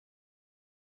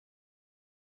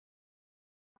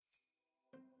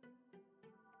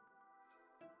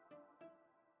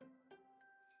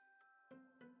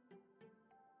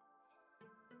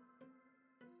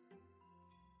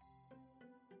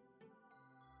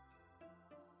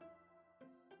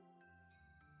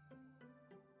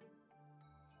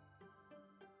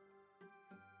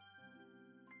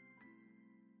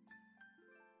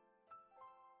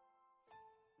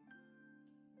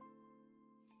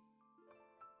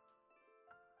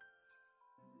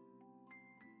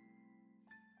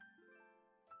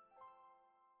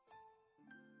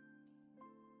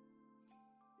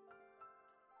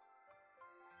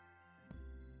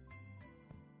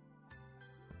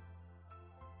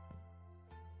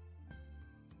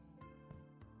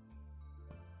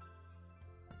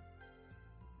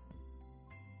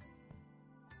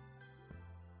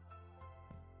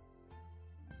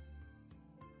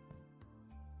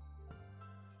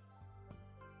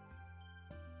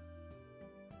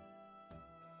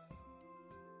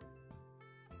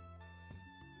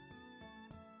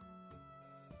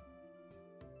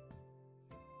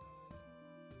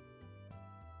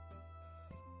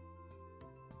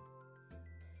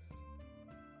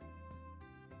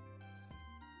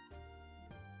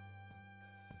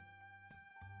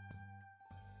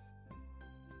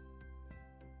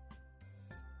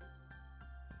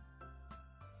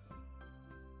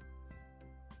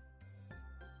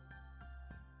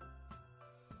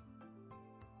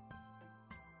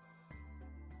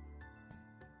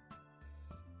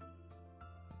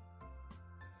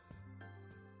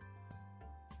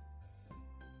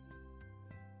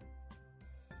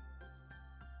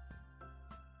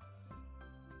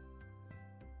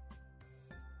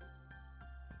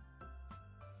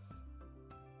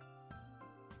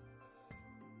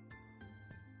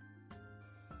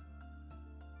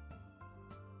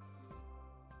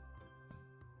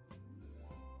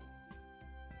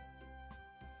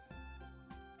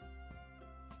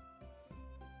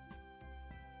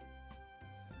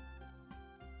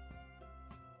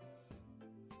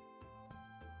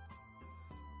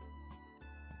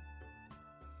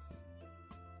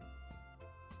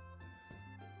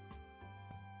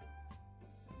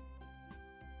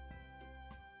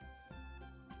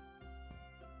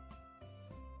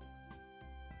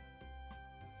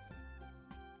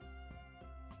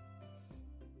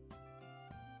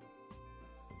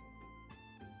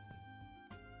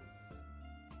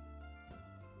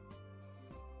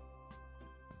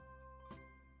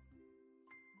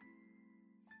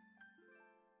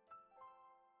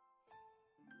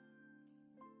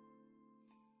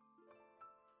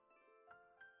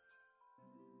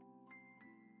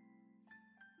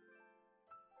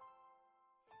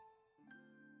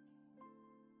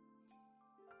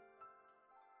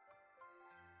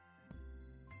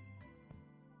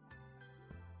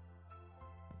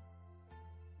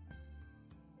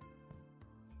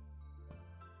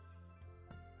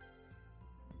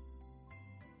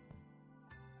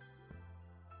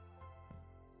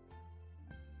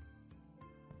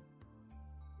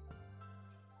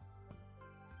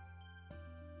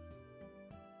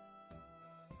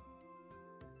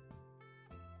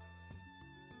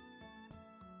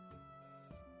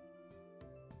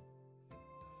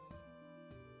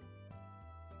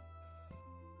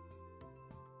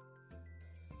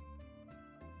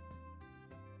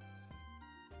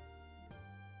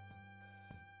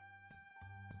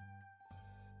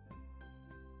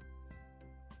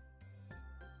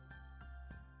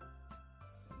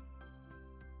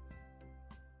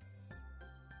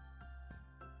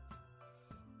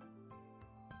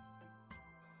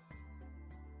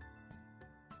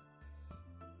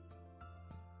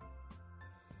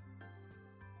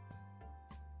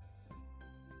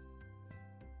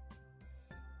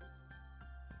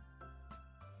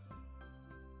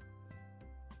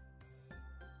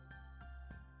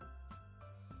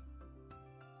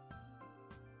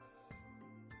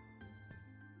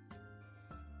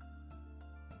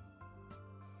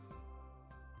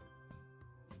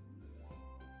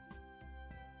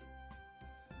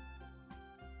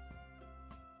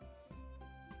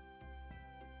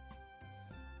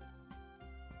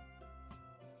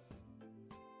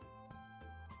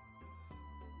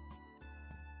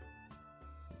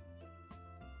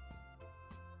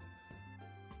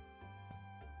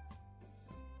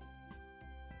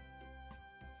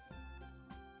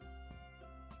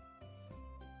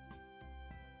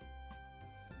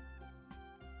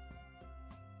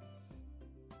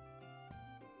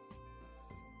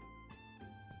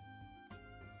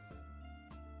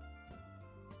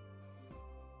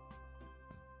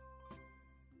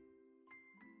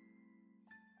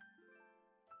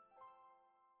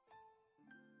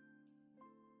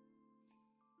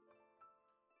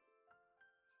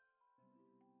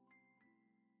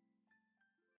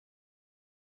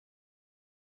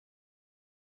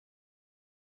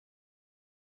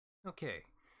Okay,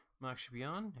 Mark should be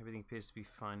on. Everything appears to be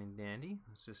fine and dandy.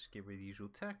 Let's just get rid of the usual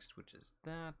text, which is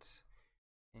that.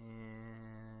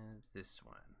 And this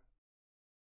one.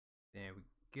 There we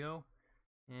go.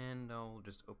 And I'll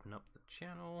just open up the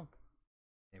channel.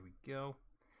 There we go.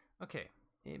 Okay,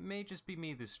 it may just be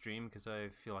me this stream because I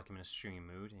feel like I'm in a streaming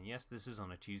mood. And yes, this is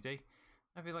on a Tuesday.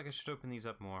 I feel like I should open these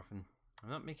up more often.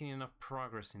 I'm not making enough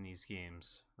progress in these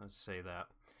games. Let's say that.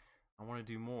 I want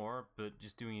to do more, but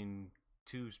just doing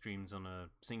 2 streams on a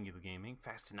singular game ain't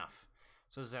fast enough.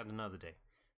 So let's add another day.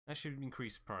 That should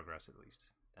increase progress at least.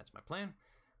 That's my plan.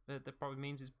 But that probably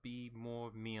means it's be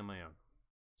more me on my own.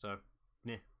 So,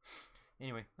 meh.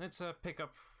 Anyway, let's pick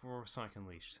up for Sonic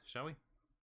Unleashed, shall we?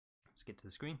 Let's get to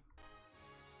the screen.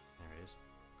 There it is.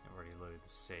 I've already loaded the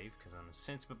save because I'm a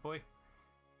sensible boy.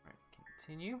 Alright,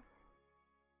 continue.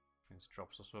 This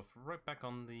drops us off right back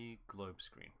on the globe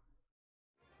screen.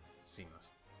 Seamless.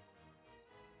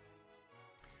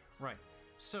 Right,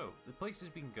 so the places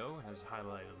we can go, as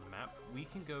highlighted on the map, we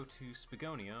can go to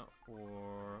Spagonia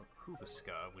or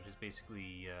Hulaska, which is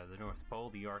basically the North Pole,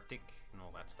 the Arctic, and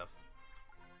all that stuff.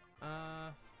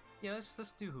 Yeah,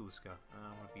 let's do Hulaska. I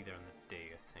want to be there in the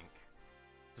day, I think.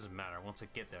 Doesn't matter. Once I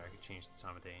get there, I can change the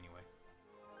time of day anyway.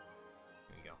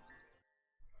 Here we go.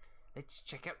 Let's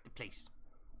check out the place.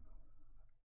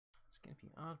 It's gonna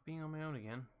be odd being on my own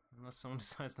again, unless someone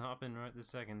decides to hop in right this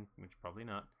second, which probably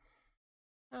not.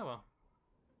 Oh well.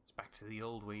 It's back to the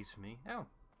old ways for me. Oh,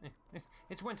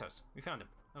 it's Wentos. We found him.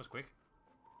 That was quick.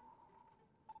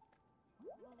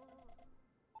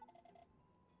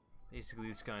 Basically,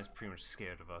 this guy's pretty much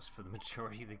scared of us for the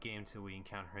majority of the game until we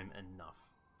encounter him enough.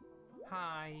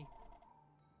 Hi.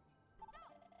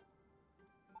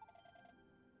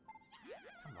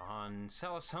 Come on,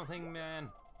 sell us something, man.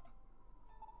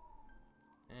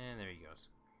 And there he goes.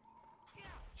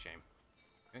 Shame.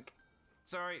 Okay.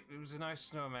 Sorry, it was a nice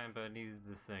snowman, but I needed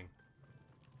the thing.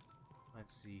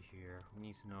 Let's see here. We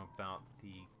need to know about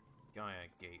the Gaia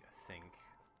Gate, I think.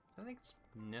 I don't think it's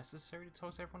necessary to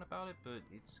talk to everyone about it, but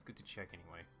it's good to check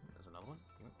anyway. There's another one.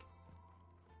 Yoink.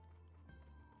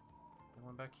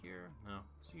 One back here? No.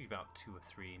 It's usually about 2 or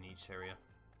 3 in each area.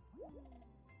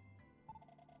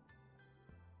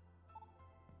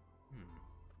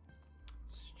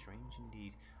 Strange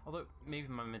indeed. Although, maybe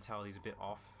my mentality is a bit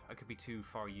off. I could be too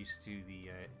far used to the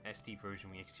SD version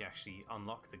where you actually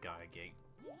unlock the Gaia Gate.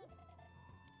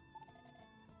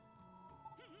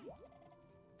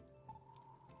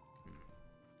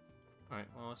 Alright,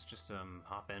 well, let's just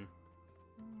hop in.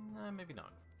 Maybe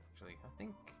not. Actually, I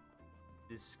think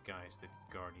this guy's the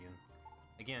Guardian.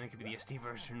 Again, it could be the SD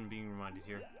version being reminded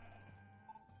here.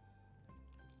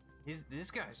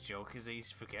 This guy's joke is that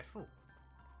he's forgetful.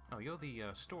 Oh, you're the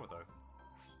store, though.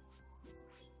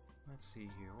 Let's see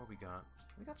here, what we got?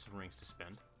 We got some rings to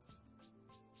spend.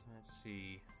 Let's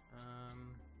see.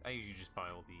 I usually just buy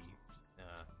all the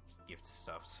gift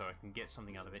stuff so I can get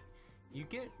something out of it. You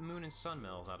get Moon and Sun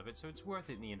medals out of it, so it's worth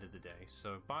it in the end of the day.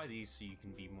 So buy these so you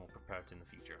can be more prepared in the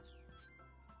future.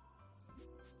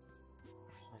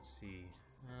 Let's see.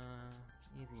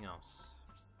 Anything else?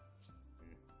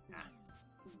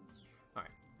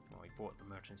 Alright, well, we bought the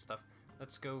merchant stuff.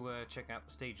 Let's go check out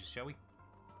the stages, shall we?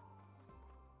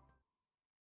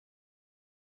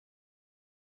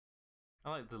 I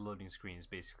like the loading screen is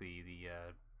basically the,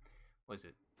 what is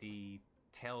it? The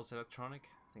Tails electronic?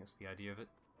 I think that's the idea of it.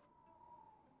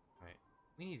 Right,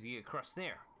 we need to get across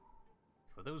there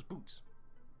for those boots.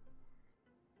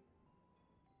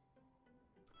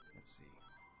 Let's see.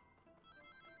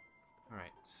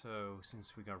 Alright, so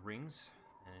since we got rings,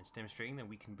 and it's demonstrating that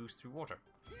we can boost through water.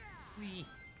 Whee!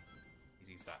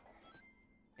 Easy as that.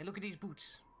 Hey, look at these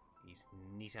boots. These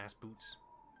neat-ass boots.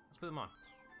 Let's put them on.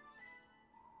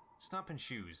 Stomping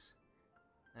shoes.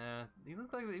 They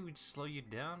look like they would slow you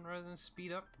down rather than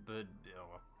speed up, but oh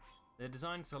well. They're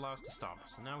designed to allow us to stomp,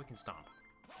 so now we can stomp.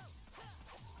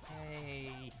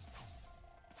 Hey!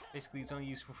 Basically, it's only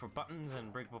useful for buttons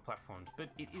and breakable platforms, but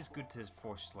it is good to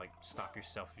force, like, stop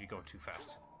yourself if you go too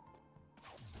fast.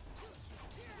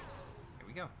 Here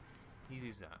we go. Easy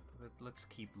as that. But let's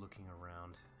keep looking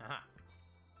around. Aha!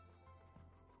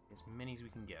 As many as we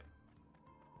can get.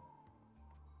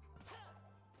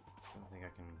 I don't think I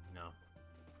can... no.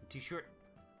 I'm too short.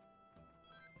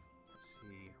 Let's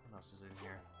see, what else is in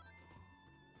here?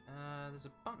 There's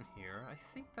a button here. I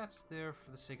think that's there for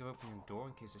the sake of opening the door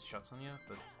in case it shuts on you,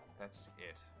 but that's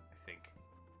it, I think.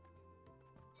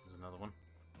 There's another one.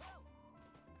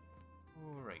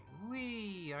 Alright.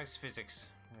 Whee! Ice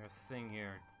physics. There's a thing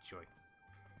here. Joy.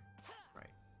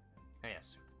 Right. Ah,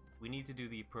 yes. We need to do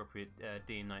the appropriate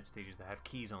day and night stages that have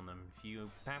keys on them. If you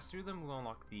pass through them, we'll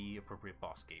unlock the appropriate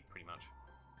boss gate, pretty much.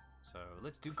 So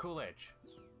let's do Cool Edge.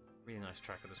 Really nice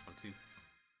track of this one too.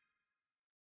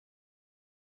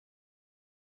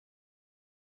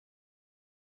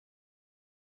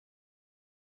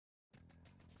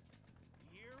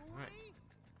 Alright.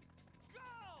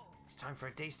 It's time for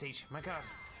a day stage. My god.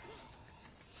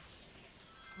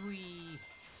 Whee.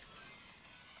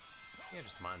 Yeah,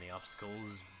 just mind the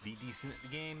obstacles, be decent at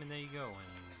the game, and there you go. And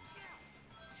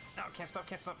no, can't stop,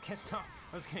 can't stop, can't stop.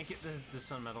 I was gonna get the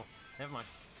sun medal. Never mind.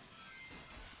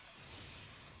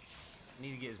 I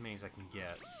need to get as many as I can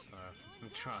get, so I'm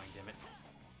trying, damn it.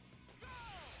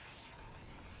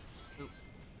 Ooh.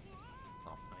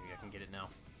 Oh, maybe I can get it now.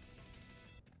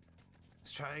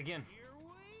 Let's try it again.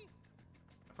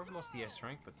 I probably lost the S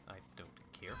rank, but I don't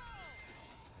care.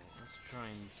 Okay, let's try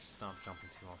and stop jumping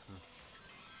too often.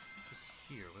 It was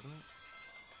here, wasn't it?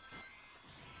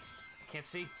 Can't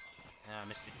see. Ah, I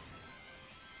missed it.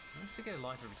 I used to get a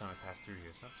life every time I pass through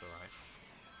here, so that's alright.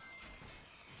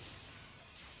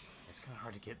 It's kind of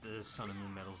hard to get the Sun and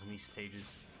Moon medals in these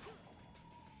stages.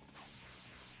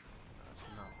 Let's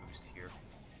not boost here.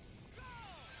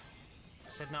 I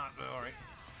said not, but alright.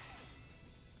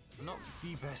 I'm not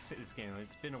the best at this game,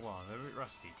 it's been a while, I'm a bit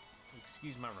rusty.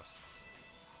 Excuse my rust.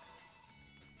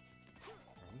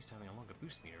 I'm used to having a longer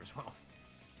boost meter as well.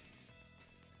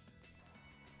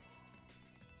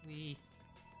 Wee.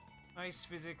 Nice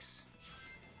physics.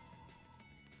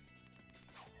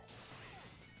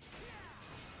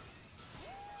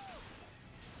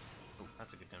 Oh,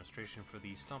 that's a good demonstration for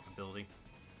the stomp ability.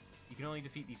 You can only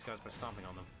defeat these guys by stomping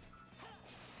on them.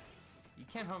 You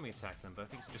can homing attack them, but I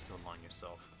think it's just to align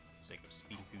yourself for the sake of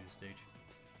speeding through the stage.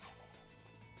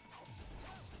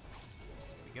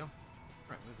 There we go.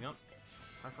 Alright, moving on.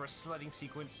 Time for a sledding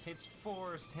sequence. Hits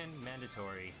 4 is 10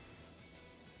 mandatory.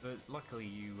 But luckily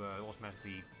you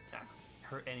automatically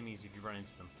hurt enemies if you run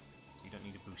into them, so you don't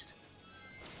need a boost.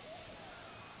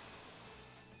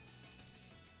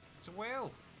 It's a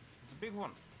whale! It's a big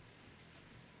one!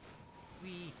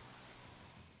 Whee!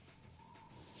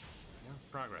 Yeah,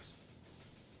 progress.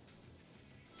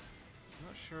 I'm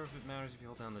not sure if it matters if you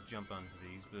hold down the jump button for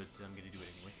these, but I'm gonna do it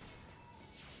anyway.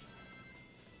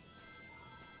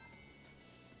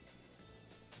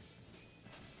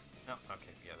 Oh,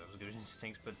 okay, yeah, that was good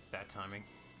instincts, but bad timing.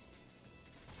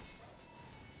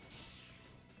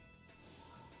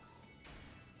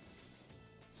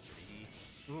 Steady.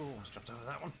 Ooh, almost jumped over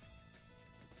that one.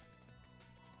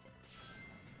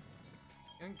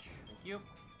 Thank you.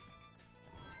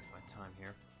 Take my time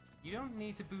here. You don't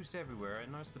need to boost everywhere. I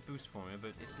know it's the boost formula,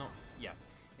 but it's not. Yeah,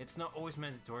 it's not always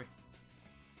mandatory.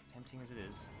 Tempting as it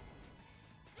is.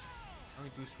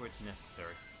 Only boost where it's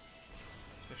necessary.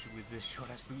 Especially with this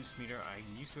short-ass boost meter, I'm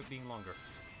used to it being longer.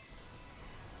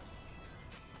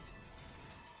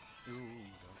 Ooh,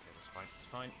 okay, that's fine, it's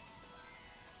fine.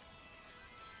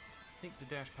 I think the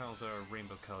dash panels that are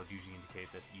rainbow colored usually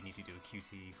indicate that you need to do a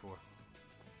QTE for.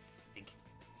 I think.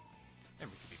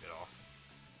 Memory could be a bit off.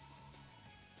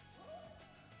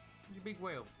 There's a big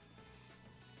whale.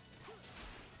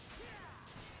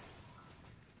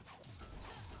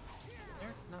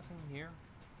 There, nothing here.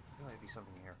 There might be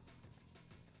something here.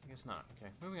 I guess not.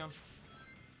 Okay, moving on.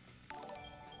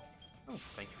 Oh,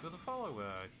 thank you for the follow,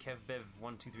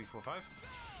 KevBev12345.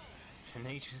 It's been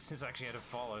ages since I actually had a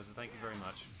follow, so thank you very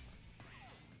much.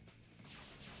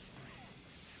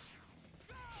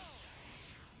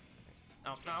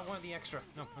 Oh, no, I wanted the extra.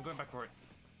 No, I'm going back for it.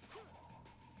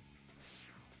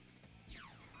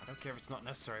 I don't care if it's not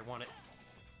necessary, I want it.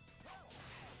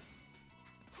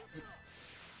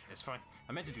 It's fine.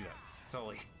 I meant to do that.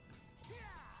 Totally.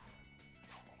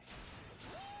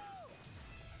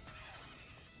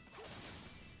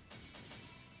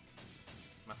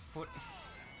 My foot.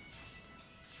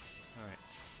 Alright.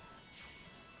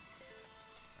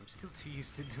 I'm still too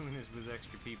used to doing this with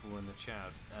extra people in the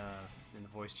chat, in the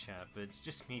voice chat, but it's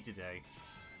just me today.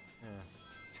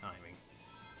 Timing.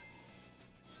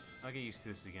 I'll get used to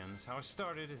this again. That's how I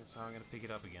started, that's how I'm gonna pick it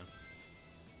up again.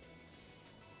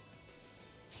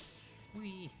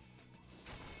 Whee!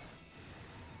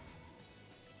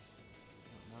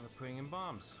 Now they're putting in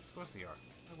bombs. Of course they are.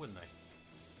 Why wouldn't they?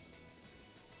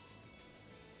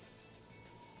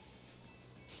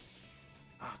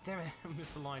 Ah, damn it! I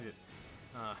misaligned it.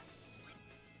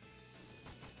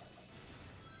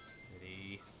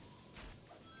 Steady.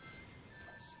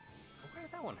 Why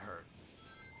did that one hurt?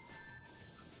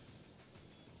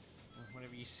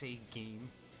 Whatever you say,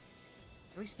 game.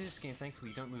 At least in this game, thankfully,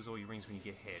 you don't lose all your rings when you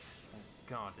get hit. Thank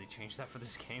God they changed that for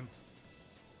this game.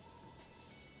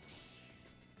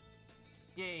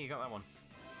 Yay, you got that one.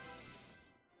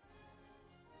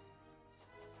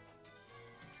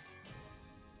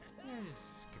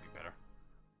 Could be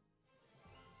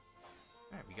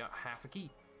we got half a key.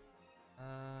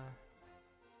 I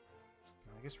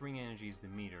guess ring energy is the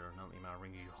meter, not the amount of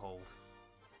rings you hold.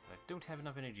 But I don't have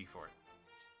enough energy for it.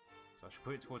 So I should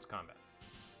put it towards combat.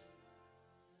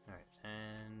 Alright,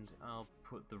 and I'll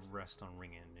put the rest on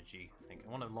ring energy, I think.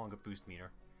 I want a longer boost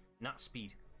meter, not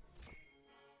speed.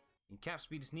 And cap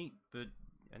speed is neat, but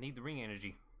I need the ring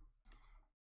energy.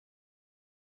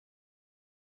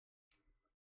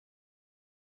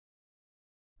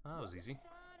 Oh, that was easy.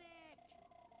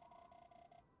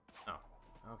 Oh,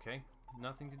 okay.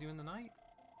 Nothing to do in the night?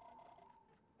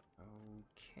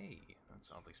 Okay,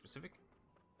 that's oddly specific.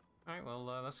 Alright, well,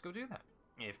 let's go do that.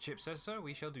 If Chip says so,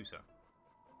 we shall do so.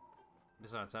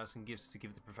 Besides, I have some gifts to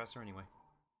give the professor anyway.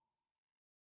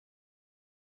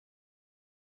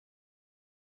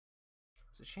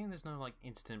 It's a shame there's no, like,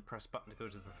 instant press button to go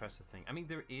to the professor thing. I mean,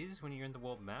 there is when you're in the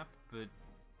world map, but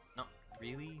not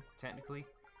really, technically.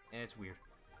 Yeah, it's weird.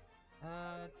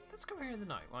 Let's go here in the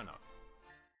night, why not?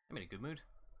 I'm in a good mood.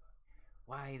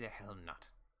 Why the hell not?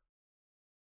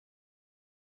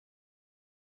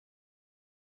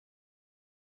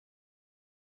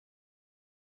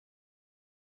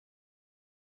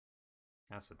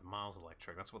 I said the Miles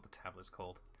Electric, that's what the tablet's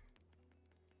called.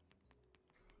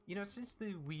 You know, since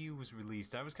the Wii U was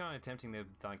released, I was kind of tempting that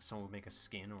like someone would make a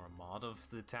skin or a mod of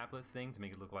the tablet thing to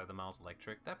make it look like the Miles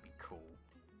Electric. That'd be cool.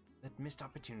 That missed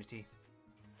opportunity.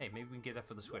 Hey, maybe we can get that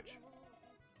for the Switch.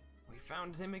 We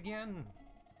found him again!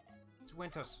 It's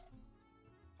Wintus.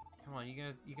 Come on,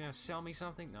 you gonna sell me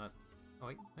something? No. Oh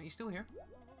wait, are you still here?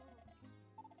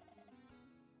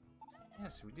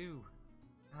 Yes, we do.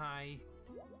 Hi.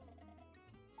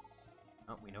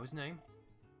 Oh, we know his name.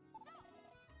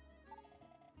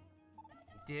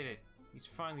 He did it. He's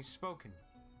finally spoken.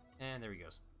 And there he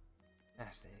goes.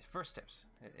 That's his first steps.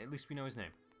 At least we know his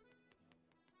name.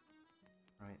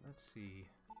 Alright, let's see.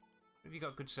 What have you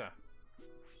got, good sir?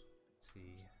 Let's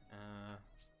see.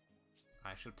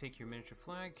 I shall take your miniature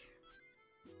flag.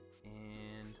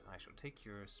 And I shall take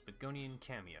your Spagonian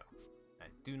cameo. I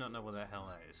do not know what the hell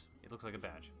that is. It looks like a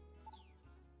badge.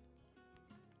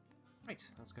 Right,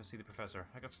 let's go see the professor.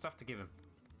 I got stuff to give him.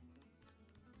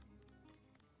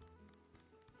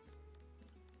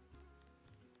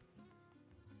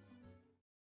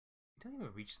 We don't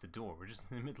even reach the door. We're just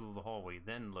in the middle of the hallway,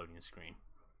 then loading the screen.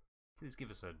 Please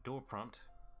give us a door prompt.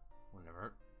 Wouldn't have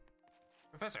hurt.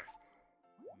 Professor!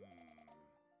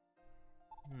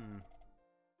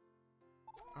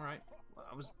 Alright, well,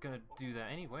 I was gonna do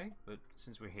that anyway, but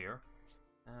since we're here,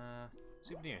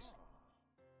 souvenirs.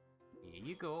 Here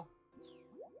you go.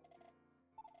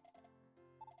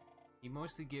 He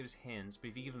mostly gives hints, but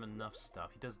if you give him enough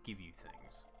stuff, he does give you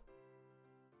things.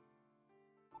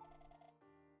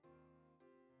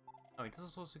 Oh, he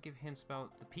does also give hints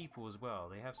about the people as well.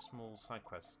 They have small side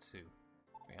quests too.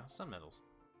 Yeah, sun medals.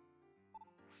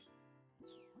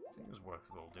 I think it was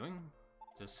worthwhile doing.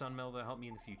 It's a sun medal that helped me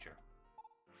in the future.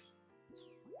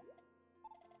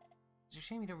 It's a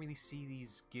shame you don't really see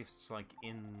these gifts like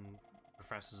in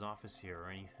Professor's office here or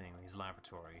anything, his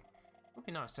laboratory. It would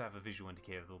be nice to have a visual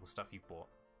indicator of all the stuff you've bought.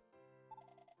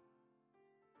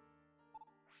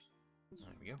 There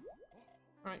we go.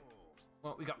 Alright.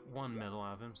 Well, we got one medal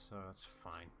out of him, so that's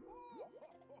fine.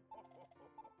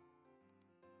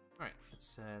 Alright,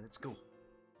 let's go.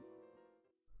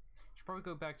 Should probably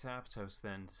go back to Aptos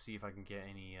then to see if I can get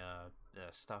any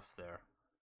stuff there.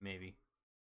 Maybe.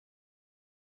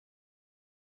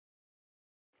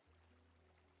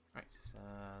 Right,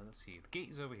 let's see. The gate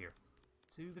is over here.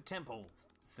 To the temple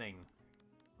thing.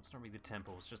 It's not really the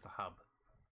temple, it's just the hub.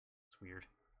 It's weird.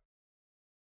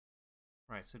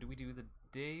 Right, so do we do the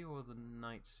day or the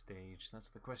night stage?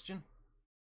 That's the question.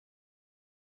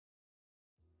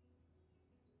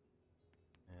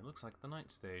 It looks like the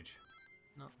night stage,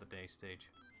 not the day stage.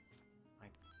 I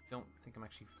don't think I'm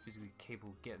actually physically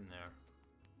capable of getting there.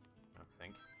 I don't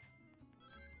think.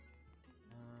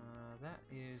 That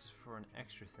is for an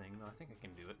extra thing, though I think I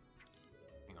can do it.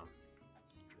 Hang on.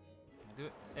 Can I do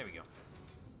it? There we go.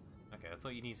 Okay, I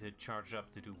thought you need to charge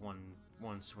up to do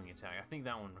one swing attack. I think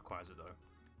that one requires it, though.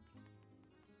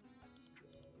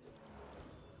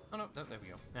 Oh no, there we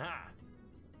go. Ah!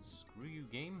 Screw you,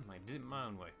 game. I did it my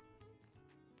own way.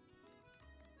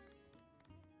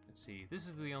 Let's see. This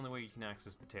is the only way you can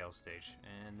access the tail stage,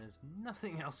 and there's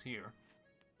nothing else here.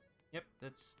 Yep,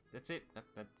 that's it.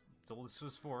 That's all this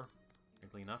was for.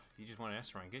 Frankly enough, if you just want to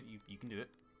S-rank it, you can do it.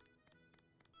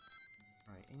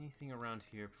 Alright, anything around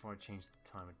here before I change the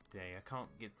time of day? I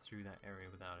can't get through that area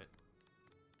without it.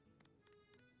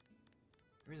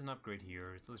 There is an upgrade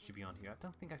here. It's literally beyond here. I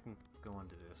don't think I can go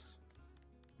onto this.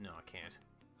 No, I can't.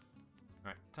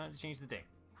 Alright, time to change the day.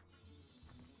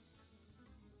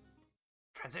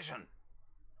 Transition!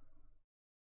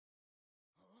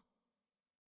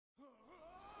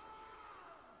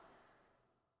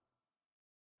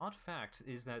 Odd fact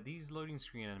is that these loading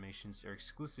screen animations are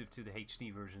exclusive to the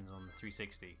HD versions on the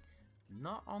 360,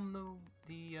 not on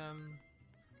the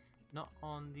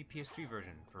PS3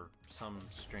 version for some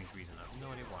strange reason. I have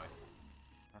no idea why.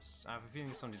 I have a feeling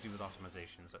it's something to do with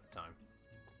optimizations at the time.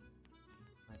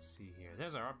 Let's see here.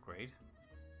 There's our upgrade,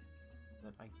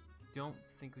 but I don't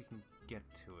think we can get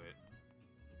to it.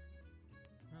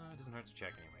 It doesn't hurt to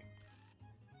check anyway.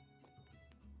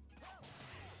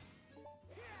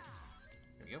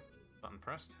 There we go. Button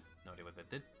pressed. No idea what that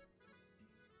did.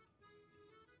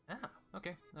 Ah,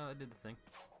 okay. That did the thing.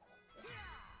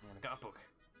 And I got a book.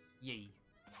 Yay.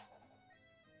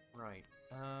 Right.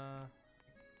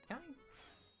 Can I?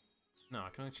 No, I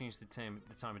can only change the time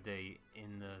of day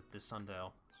in the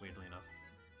sundial, weirdly enough.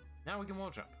 Now we can wall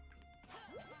jump.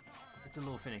 It's a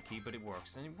little finicky, but it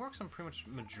works. And it works on pretty much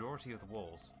majority of the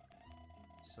walls.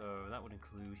 So that would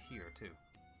include here, too.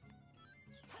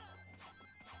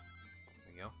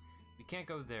 There we go. We can't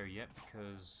go there yet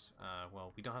because,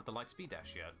 well, we don't have the light speed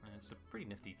dash yet. And it's a pretty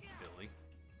nifty ability.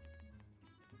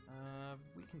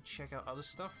 We can check out other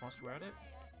stuff whilst we're at it.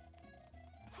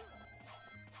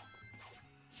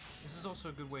 This is also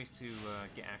a good way to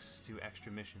get access to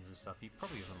extra missions and stuff you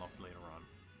probably have unlocked later on.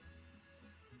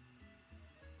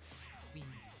 Whee.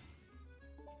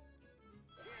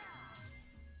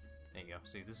 There you go.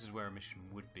 See, this is where a mission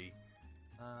would be.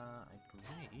 I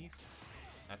believe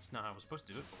that's not how I was supposed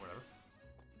to do it, but whatever.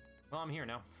 Well, I'm here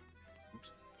now.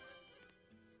 Oops.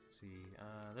 Let's see.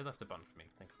 They left a button for me,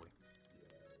 thankfully.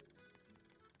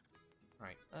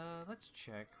 Right. Let's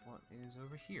check what is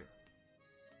over here.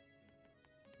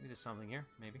 Maybe there's something here,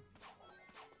 maybe.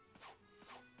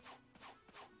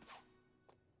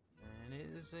 And it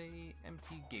is a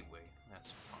empty gateway.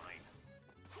 That's fine.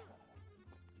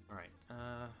 Alright,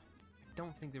 I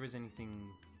don't think there is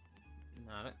anything...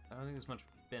 No, I don't think there's much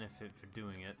benefit for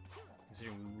doing it,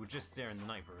 considering we were just there in the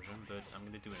night version, but I'm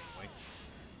gonna do it anyway.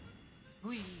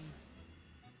 Whee!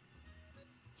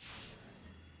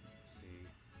 Let's see.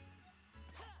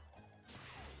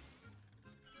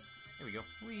 There we go.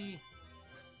 Whee!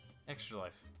 Extra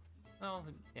life. Well,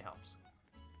 it helps.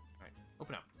 Alright,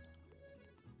 open up.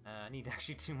 I need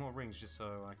actually 2 more rings just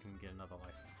so I can get another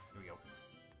life. Here we go.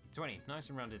 20. Nice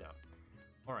and rounded out.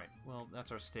 Alright, well,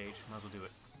 that's our stage. Might as well do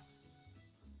it.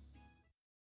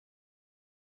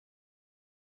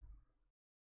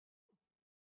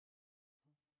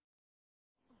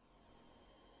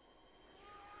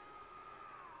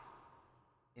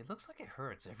 It looks like it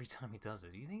hurts every time he does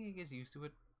it. Do you think he gets used to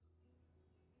it?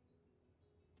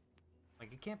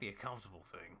 Like, it can't be a comfortable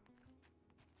thing.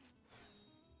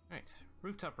 Alright,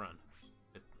 rooftop run.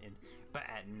 But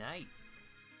at night.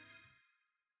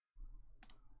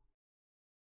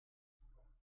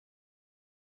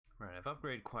 Right, I've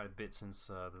upgraded quite a bit since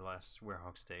the last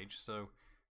Werehog stage, so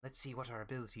let's see what our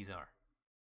abilities are.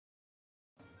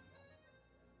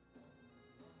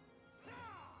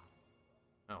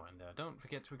 Oh, and don't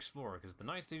forget to explore, because the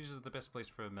night stages are the best place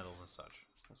for medals and such.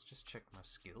 Let's just check my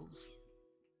skills.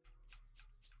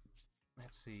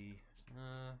 Let's see.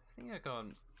 I think I got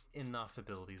enough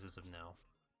abilities as of now.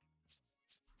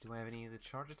 Do I have any of the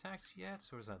charge attacks yet,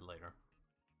 or is that later?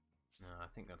 No, I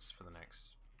think that's for the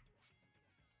next.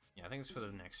 Yeah, I think it's for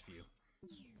the next few.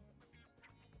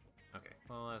 Okay,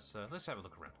 well let's have a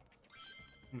look around.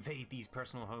 Invade these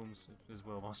personal homes as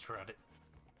well whilst we're at it.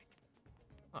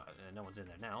 Oh, no one's in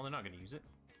there now. They're not going to use it.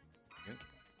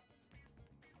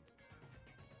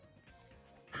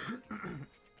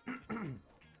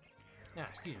 Ah,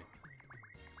 excuse me.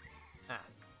 Ah,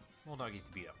 more doggies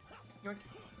to beat up. Yoink.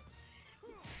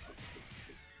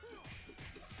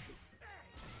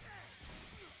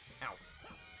 Ow.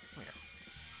 Come here.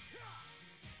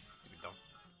 Stupid dog.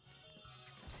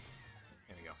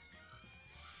 There we go.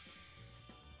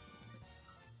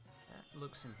 That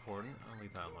looks important. I'll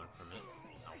leave that alone for a minute.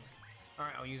 Ow.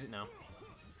 Alright, I'll use it now.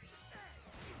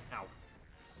 Ow.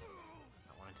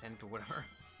 I want to tend to whatever.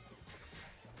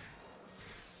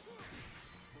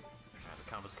 The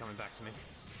combo's coming back to me.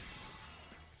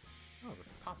 Oh, the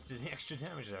pots did the extra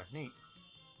damage there. Neat.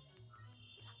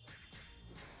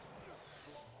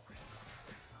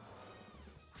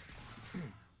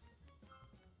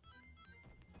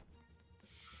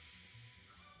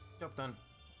 Job done.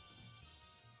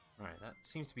 Alright, that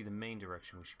seems to be the main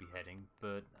direction we should be heading,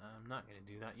 but I'm not going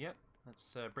to do that yet.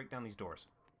 Let's break down these doors.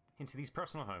 Into these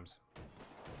personal homes. There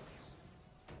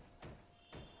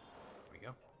we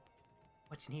go.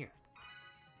 What's in here?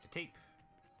 It's a tape.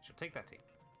 I shall take that tape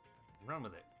and run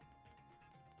with it.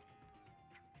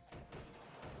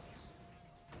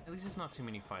 At least it's not too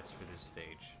many fights for this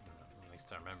stage. At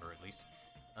least I remember, at least.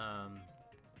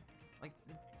 Like,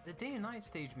 the day and night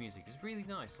stage music is really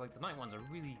nice. Like, the night ones are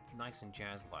really nice and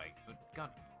jazz-like, but god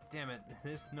damn it,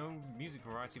 there's no music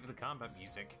variety for the combat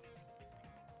music.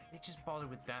 They just bothered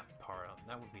with that part.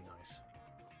 That would be nice.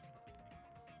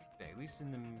 Okay, at least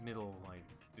in the middle, like,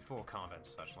 before combat and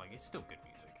such, like, it's still good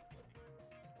music.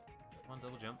 Come on,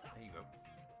 double jump. There you go.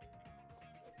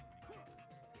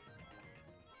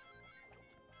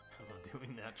 I love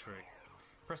doing that trick.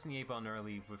 Pressing the A button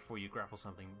early before you grapple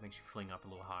something makes you fling up a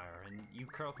little higher, and you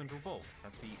curl up into a ball.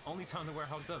 That's the only time the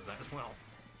Werehog does that as well.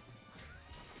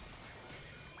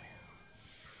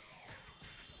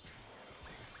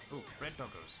 Ooh, red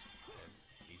doggos.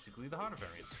 Basically the harder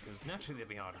variants, because naturally they'd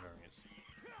be harder variants.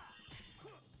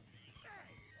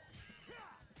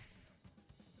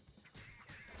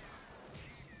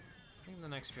 I think the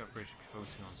next few upgrades should be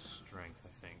focusing on strength,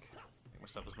 I think. Make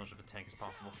myself as much of a tank as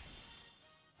possible.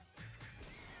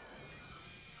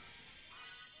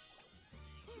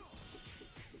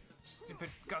 Stupid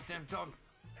goddamn dog!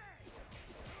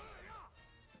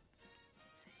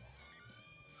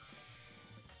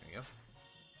 There we go.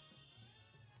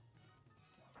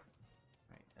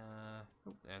 Right,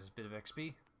 oh, there's a bit of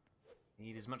XP.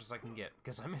 Need as much as I can get,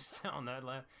 because I missed out on that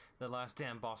last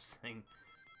damn boss thing.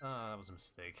 That was a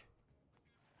mistake.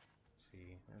 Let's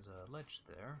see, there's a ledge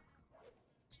there.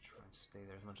 Let's try and stay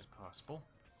there as much as possible.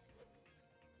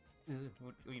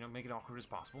 You know, make it awkward as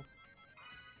possible.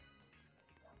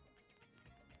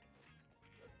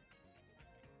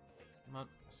 Come on,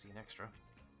 I see an extra.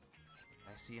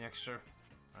 I see an extra.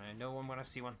 I know one when I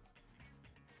see one.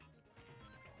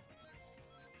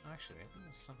 Actually, I think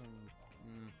there's something...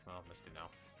 well, I've missed it now.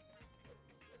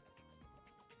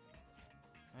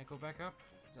 Can I go back up?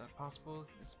 Is that possible?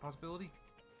 Is it a possibility?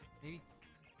 Maybe?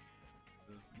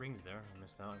 The ring's there. I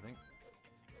missed out, I think.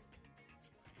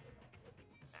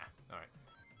 Ah, alright.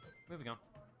 Moving on.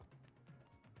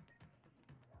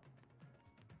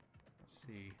 Let's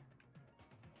see.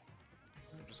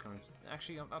 I'm just going to...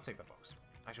 Actually, I'll take that box.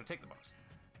 I shall take the box.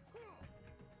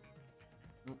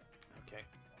 Ooh, okay.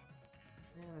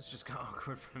 Yeah, this just got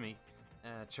awkward for me.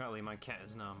 Charlie, my cat,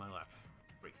 is now on my lap.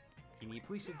 Great. Can you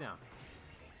please sit down?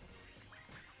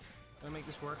 I'm gonna make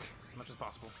this work as much as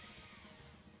possible.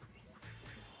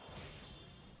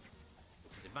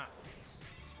 Is it back?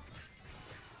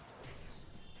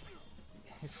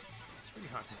 It's really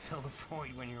hard to fill the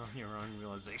void when you're on your own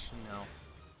realization now.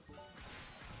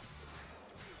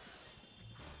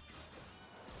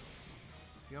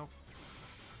 Go.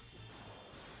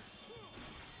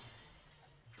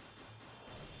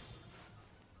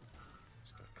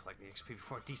 Just gotta collect the XP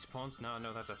before it despawns. Now I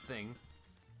know that's a thing.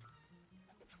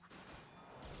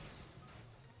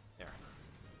 There.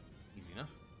 Easy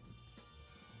enough.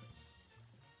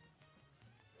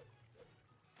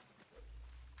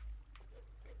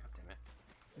 God damn it.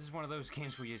 This is one of those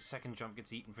games where your second jump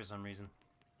gets eaten for some reason.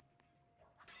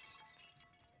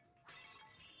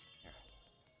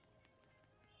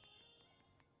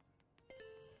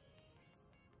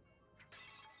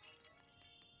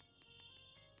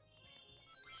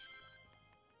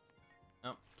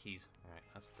 Oh, keys. Alright,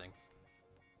 that's the thing.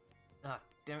 Ah,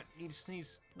 damn it, need to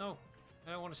sneeze. No,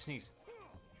 I don't want to sneeze.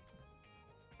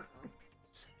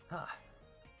 Ah,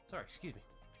 sorry, excuse me.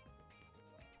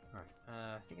 Alright,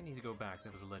 I think I need to go back.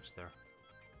 There was a ledge there.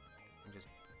 And just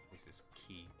place this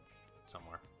key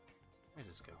somewhere. Where does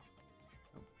this go?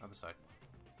 Oh, other side.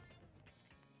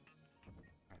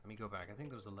 Alright, let me go back. I think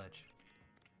there was a ledge.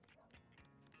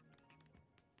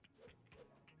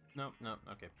 No, no,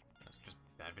 okay. That's just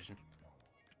bad vision.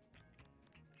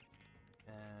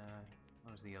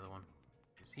 What was the other one?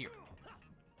 It was here.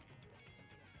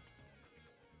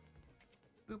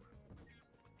 Boop.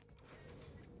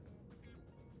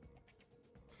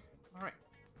 Alright,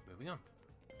 moving on.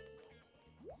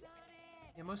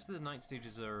 Yeah, most of the night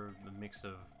stages are a mix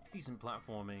of decent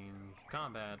platforming,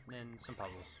 combat, and some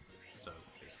puzzles. So,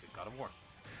 basically, God of War.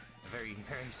 A very,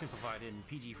 very simplified and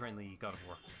PG-friendly God of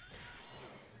War.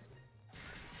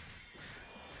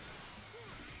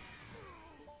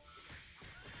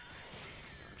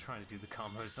 Trying to do the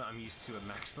combos that I'm used to at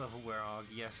max level Werehog.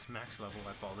 Yes, max level,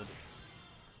 I bothered.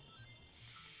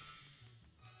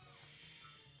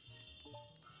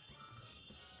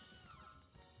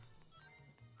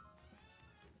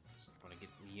 Just want to get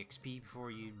the XP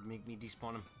before you make me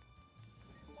despawn him.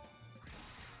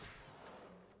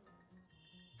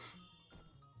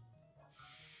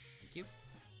 Thank you.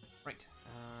 Right,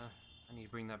 I need to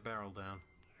bring that barrel down.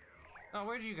 Oh,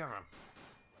 where did you come from?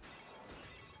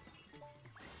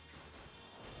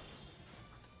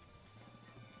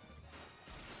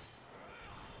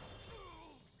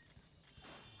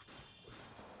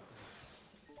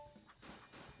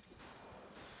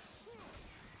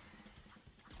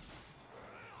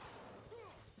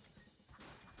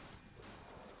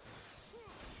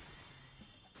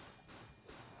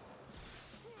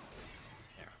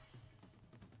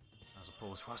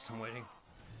 this whilst I'm waiting.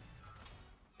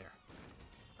 There.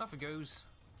 Off it goes.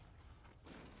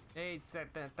 Hey, it's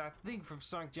that thing from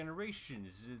Sonic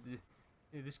Generations.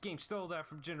 This game stole that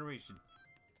from Generation.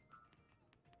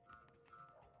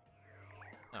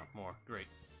 Oh, more. Great.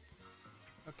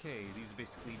 Okay, these are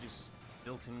basically just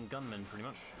built-in gunmen, pretty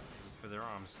much, for their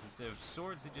arms. Instead of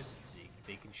swords,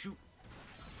 they can shoot.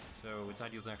 So it's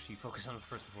ideal to actually focus on them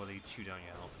first before they chew down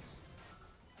your health.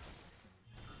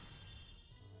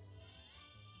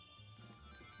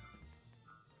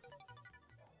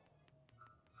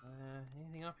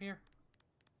 Anything up here?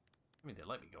 I mean, they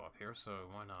let me go up here, so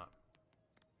why not?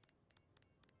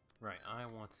 Right, I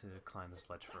want to climb this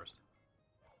ledge first.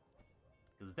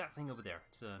 Because that thing over there,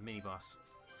 it's a mini-boss.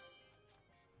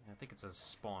 I think it's a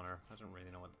spawner. I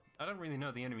don't really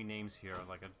know the enemy names here,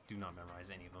 like I do not memorize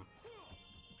any of them.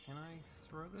 Can I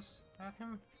throw this at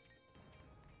him?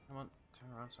 Come on, turn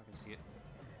around so I can see it.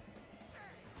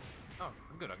 Oh,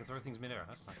 I'm good, I can throw things mid-air.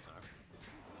 That's nice to know.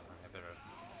 I better...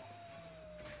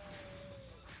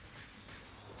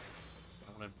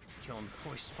 I want to kill him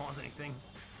before he spawns anything.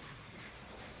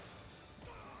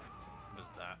 What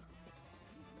is that?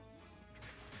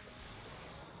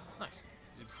 Nice.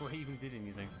 Before he even did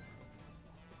anything.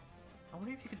 I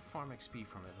wonder if you could farm XP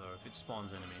from it, though, if it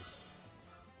spawns enemies.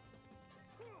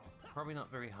 Probably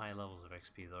not very high levels of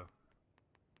XP, though.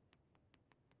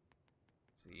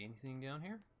 See, anything down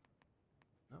here?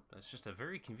 Nope, that's just a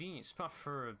very convenient spot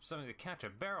for something to catch a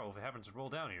barrel if it happens to roll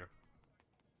down here.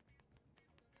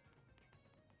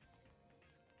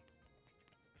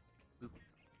 Oop.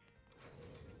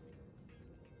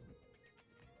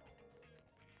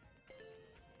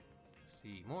 Let's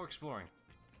see, more exploring.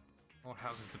 More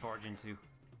houses to barge into.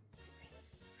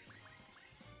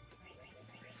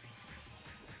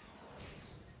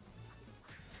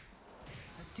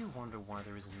 I do wonder why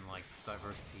there isn't, like,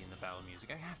 diversity in the battle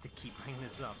music. I have to keep bringing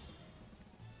this up.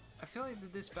 I feel like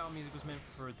that this battle music was meant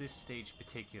for this stage in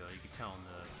particular. You could tell in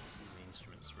the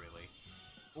instruments, really.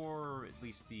 Or at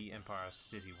least the Empire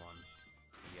City one.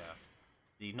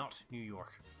 The not New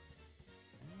York.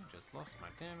 I just lost my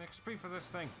damn XP for this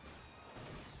thing.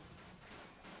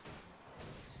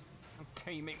 How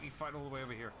dare you make me fight all the way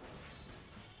over here?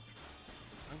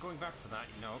 I'm going back for that,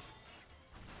 you know.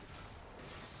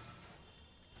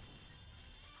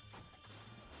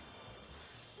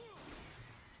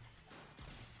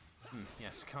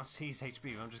 Yes, can't see his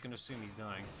HP, but I'm just going to assume he's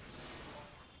dying.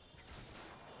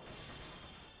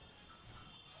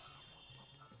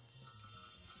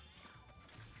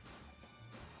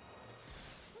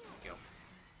 Go.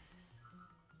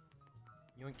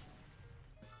 Yoink.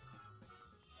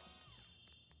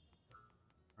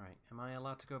 Right, am I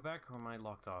allowed to go back or am I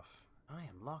locked off? I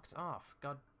am locked off.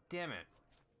 God damn it.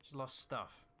 Just lost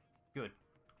stuff. Good.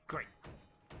 Great.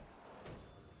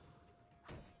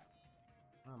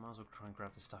 Well, I might as well try and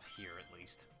grab the stuff here, at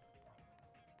least.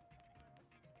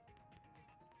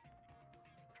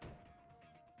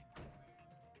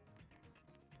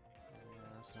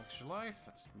 That's an extra life.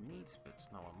 That's neat, but it's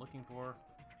not what I'm looking for.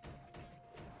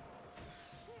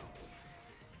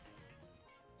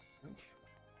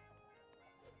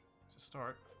 It's a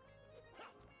start.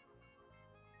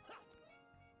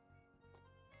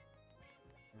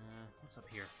 What's up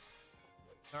here?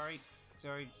 Sorry,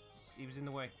 he was in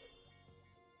the way.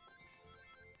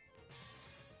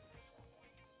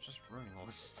 Just ruining all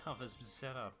this stuff that's been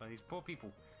set up by these poor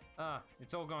people.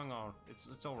 It's all going on.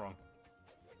 It's all wrong.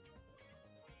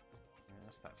 Yeah,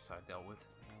 that's that side dealt with.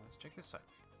 Let's check this side.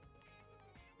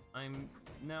 I'm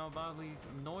now badly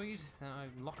annoyed that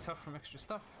I'm locked up from extra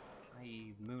stuff,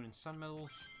 i.e. moon and sun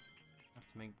medals. Have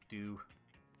to make do.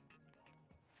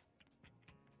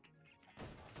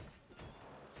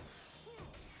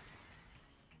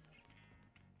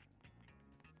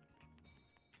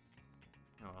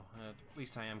 Oh well, at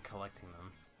least I am collecting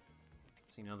them.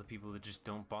 Seen other people that just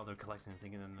don't bother collecting them,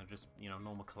 thinking that they're just, you know,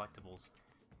 normal collectibles.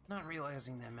 Not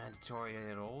realizing they're mandatory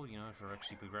at all, you know, if we're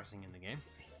actually progressing in the game.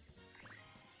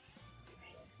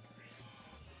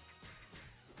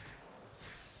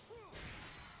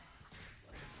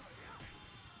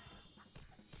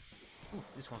 Ooh,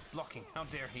 this one's blocking. How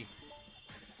dare he?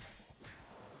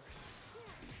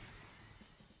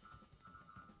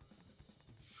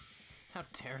 How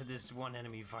dare this one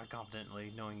enemy fight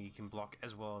competently, knowing he can block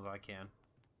as well as I can.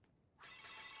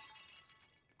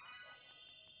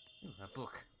 Ooh, a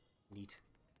book. Neat.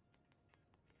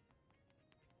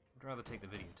 I'd rather take the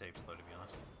videotapes, though, to be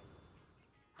honest.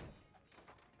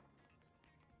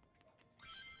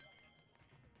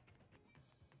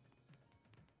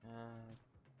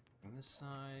 From this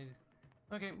side...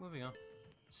 Okay, moving on.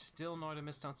 Still know I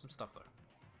missed out some stuff, though.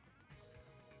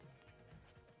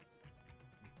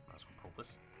 hold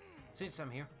this. Since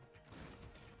I'm here.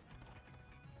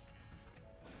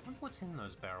 I wonder what's in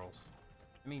those barrels.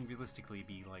 I mean, realistically, it'd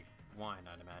be like wine,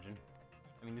 I'd imagine.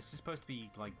 I mean, this is supposed to be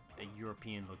like a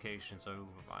European location, so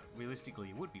realistically,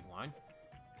 it would be wine.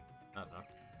 I don't know.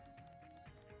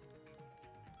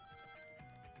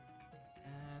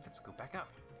 Let's go back up.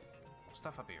 More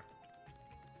stuff up here.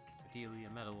 Ideally, a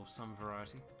medal of some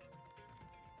variety.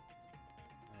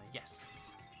 Yes.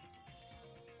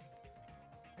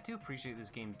 I do appreciate this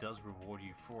game does reward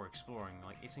you for exploring.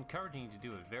 Like, it's encouraging you to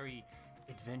do it. Very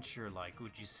adventure-like,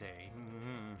 would you say?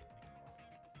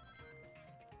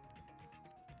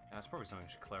 That's probably something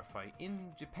I should clarify.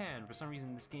 In Japan, for some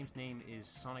reason, this game's name is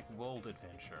Sonic World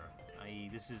Adventure. I.e.,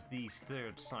 this is the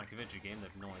third Sonic Adventure game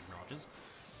that no one acknowledges.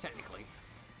 Technically.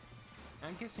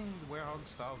 I'm guessing the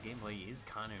Werehog-style gameplay is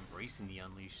kind of embracing the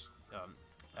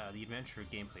the adventure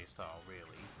gameplay style,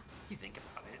 really. If you think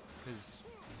about it, because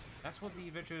that's what the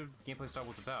adventure gameplay style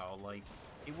was about. Like,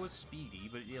 it was speedy,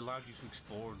 but it allowed you to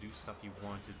explore, do stuff you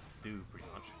wanted to do, pretty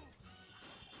much.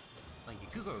 Like, you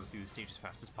could go through the stage as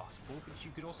fast as possible, but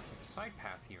you could also take a side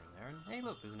path here and there, and hey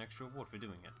look, there's an extra reward for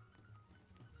doing it.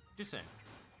 Just saying.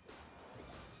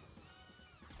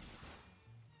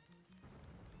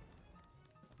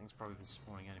 Thing's probably been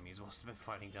spawning enemies whilst I've been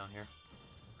fighting down here.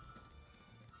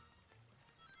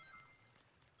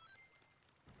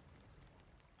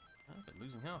 I've been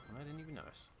losing health and I didn't even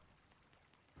notice.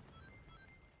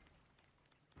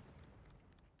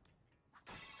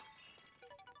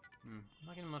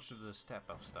 Not getting much of the stat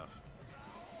buff stuff.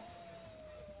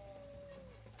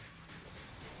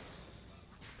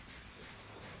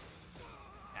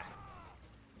 Ah.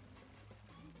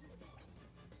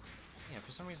 Yeah,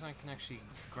 for some reason I can actually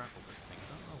grapple this thing. I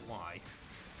don't know why.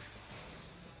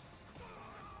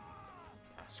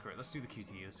 Ah, screw it. Let's do the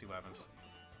QTE. Let's see what happens.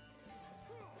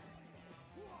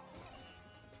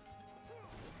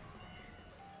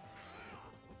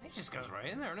 He just goes right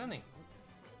in there, doesn't he?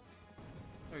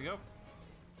 There we go.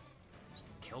 Just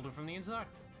killed him from the inside.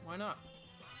 Why not?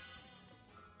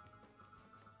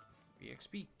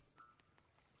 EXP.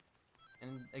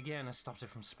 And again, I stopped it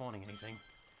from spawning anything.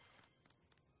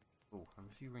 Oh, I'm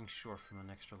a few rings short from an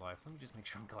extra life. Let me just make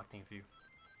sure I'm collecting a few.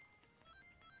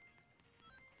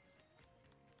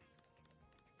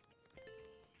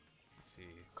 Let's see.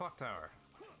 Clock tower.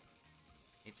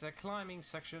 It's a climbing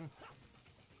section.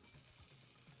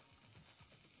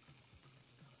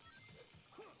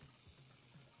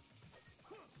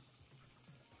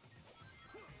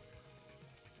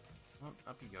 Oh,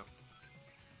 up you go.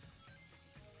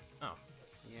 Oh,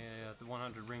 yeah, the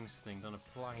 100 rings thing don't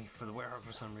apply for the Werehog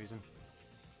for some reason.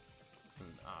 It's an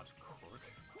odd quirk.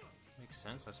 Makes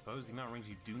sense, I suppose. The amount of rings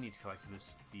you do need to collect for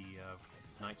this, the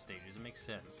night stages, it makes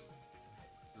sense.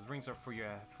 Because the rings are for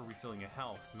refilling your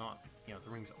health, not, you know,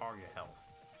 the rings are your health.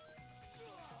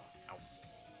 Ow.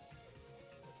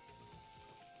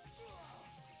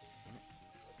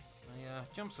 My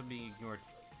jumps are being ignored.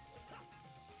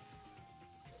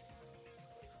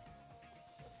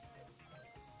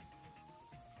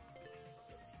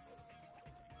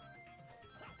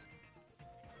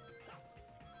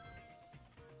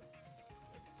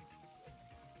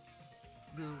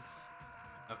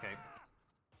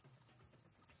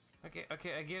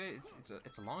 Okay, I get it.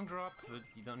 It's a long drop, but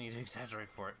you don't need to exaggerate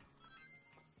for it.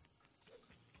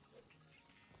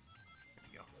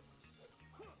 There you go.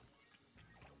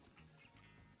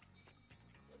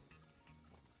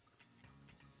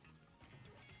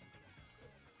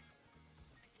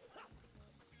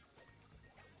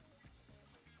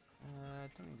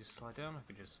 Don't need to slide down. I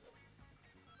could just.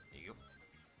 There you go.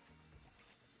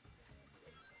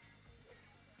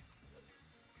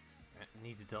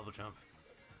 Needs a double jump.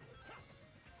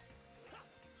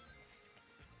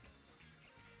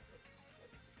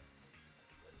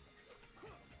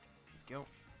 Go.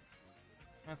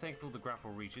 I'm thankful the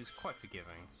grapple reach is quite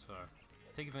forgiving, so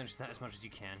take advantage of that as much as you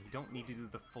can. You don't need to do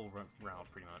the full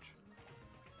route, pretty much.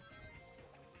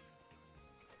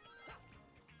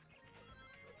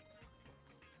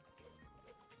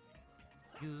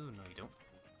 No, you don't.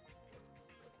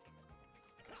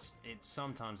 It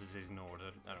sometimes is ignored.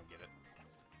 I don't get it.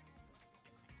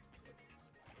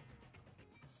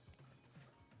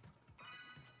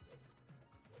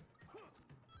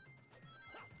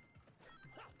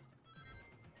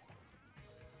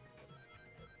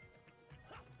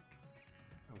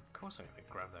 Of course I could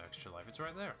grab that extra life. It's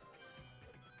right there.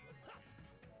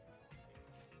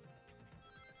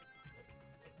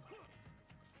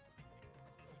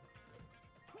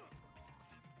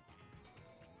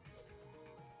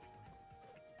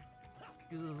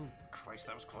 Oh, Christ,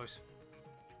 that was close.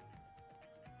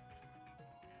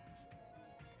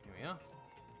 Here we are.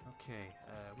 Okay,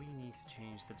 we need to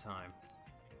change the time.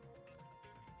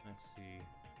 Let's see.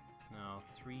 It's now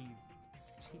 3...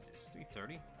 Jesus,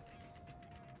 3:30?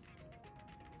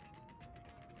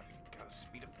 Gotta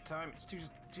speed up the time, it's too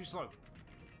slow.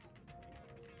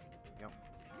 Yep.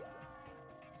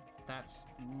 That's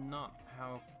not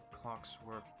how clocks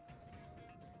work.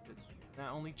 That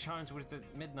only chimes when it's at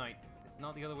midnight,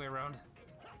 not the other way around.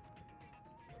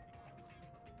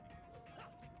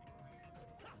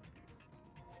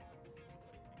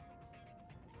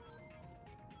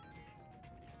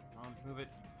 Come on, move it.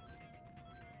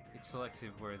 It's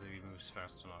selective whether he moves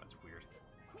fast or not, it's weird.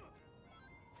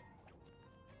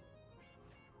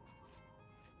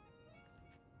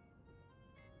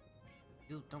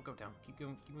 You don't go down, keep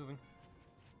going, keep moving.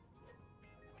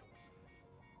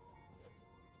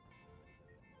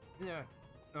 Yeah,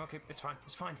 okay, it's fine,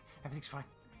 everything's fine.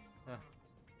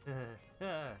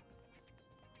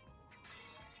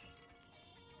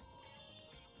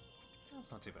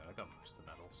 That's not too bad, I got most of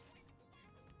the medals.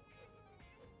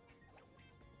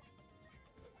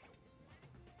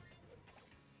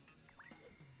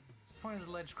 What's the point of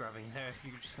the ledge grabbing there if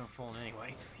you're just gonna fall in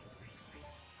anyway?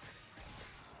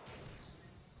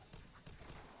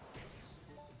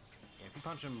 Yeah, if you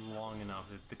punch him long enough,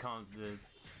 the combo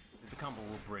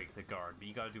will break the guard, but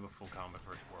you gotta do a full combo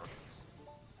for it to work.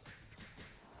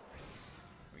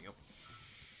 There we go.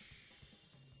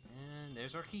 And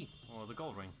there's our key, or the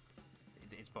gold ring.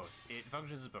 It's both. It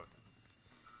functions as both.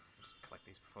 Just collect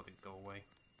these before they go away.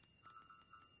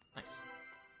 Nice.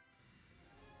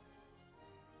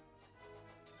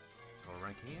 Our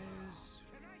ranking is...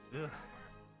 Ugh.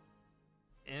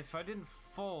 If I didn't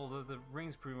fall, the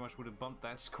rings pretty much would have bumped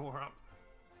that score up.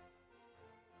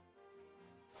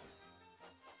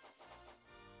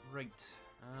 Right.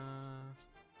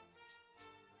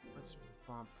 Let's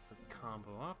bump the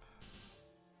combo up.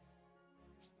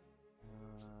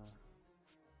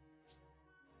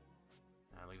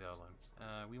 Leave that alone.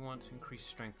 We want to increase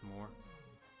strength more.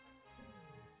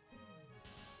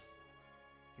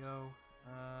 Go.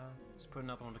 Let's put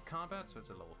another one to combat, so it's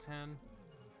at level 10.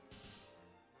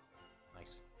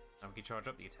 Nice. Now we can charge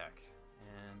up the attack.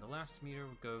 And the last meter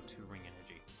will go to ring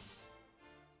energy.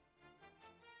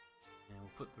 And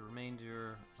we'll put the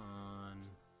remainder on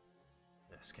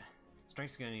this guy.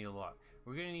 Strength's gonna need a lot.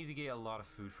 We're gonna need to get a lot of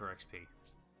food for XP.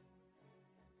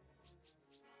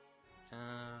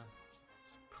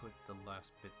 Let's put the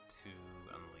last bit to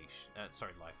unleash.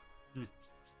 Sorry, life.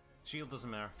 Shield doesn't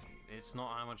matter. It's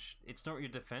not how much. It's not your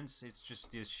defense. It's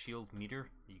just your shield meter.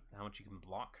 How much you can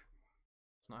block.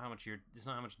 It's not how much It's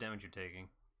not how much damage you're taking.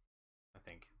 I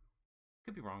think.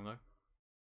 Could be wrong though.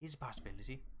 It's a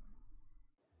possibility.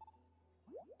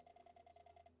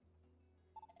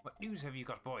 What news have you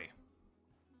got, boy?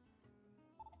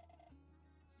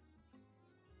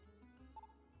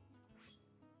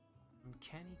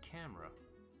 Uncanny camera.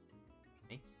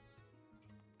 Hey.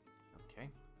 Okay.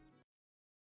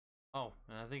 Oh,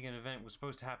 and I think an event was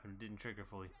supposed to happen, didn't trigger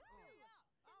fully.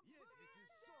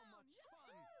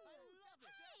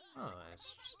 Oh,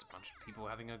 it's just a bunch of people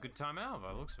having a good time out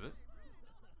by the looks of it.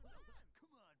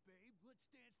 Come on, babe, let's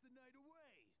dance the night away.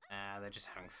 Ah, they're just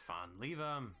having fun. Leave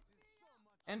them.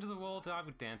 End of the world, I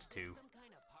would dance too. Some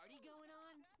kind of party going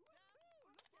on?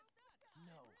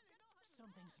 No,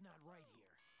 something's not right here.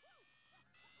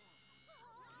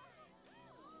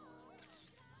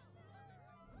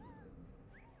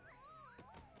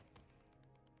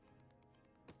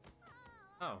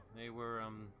 Oh, they were,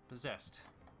 possessed.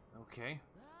 Okay.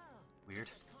 Oh,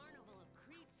 Weird. carnival of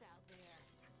creeps out there.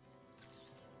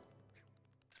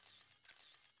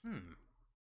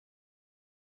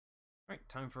 Right,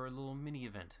 time for a little mini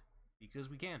event. Because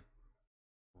we can.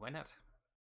 Why not?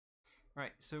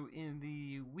 Right, so in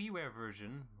the WiiWare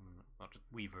version, not just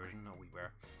Wii version, not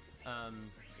WiiWare,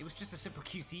 it was just a simple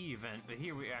QTE event, but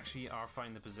here we actually are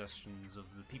finding the possessions of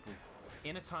the people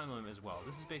in a time limit as well.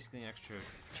 This is basically an extra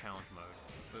challenge mode,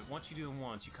 but once you do them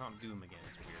once, you can't do them again.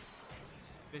 It's weird.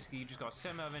 Basically, you just got a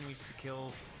set amount of enemies to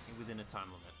kill within a time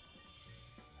limit.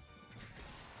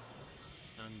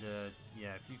 And,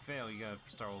 yeah, if you fail, you gotta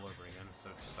start all over again, so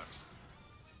it sucks.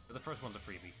 But the first one's a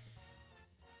freebie.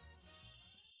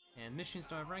 And missions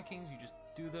don't have rankings, you just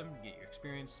do them, get your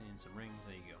experience, and some rings,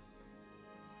 there you go.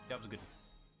 That was a good one.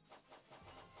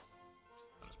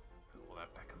 I'll just put all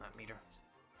that back on that meter.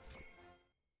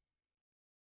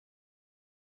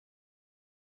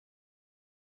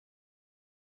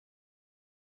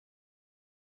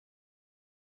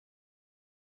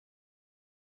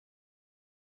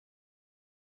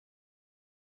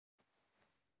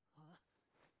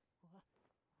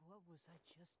 What was I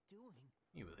just doing?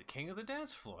 You were the king of the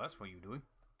dance floor, that's what you were doing.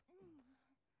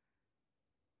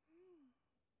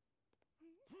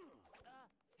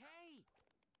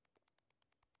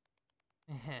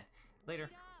 Later. Wait up.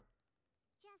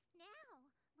 Just now,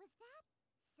 was that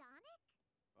Sonic?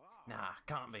 Nah,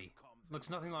 can't be. Looks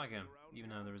nothing like him,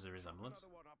 even though there is a resemblance.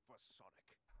 Another one up for Sonic.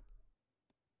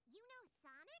 You know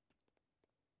Sonic?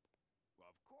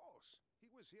 Of course. He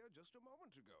was here just a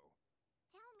moment ago.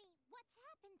 Tell me what's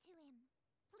happened to him.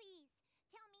 Please,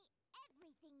 tell me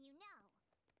everything you know.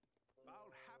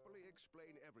 I'll happily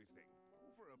explain everything.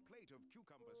 For a plate of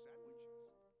cucumber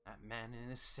sandwiches. That man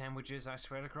and his sandwiches, I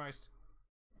swear to Christ.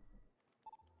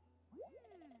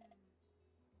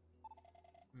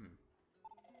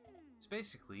 So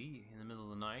basically, in the middle of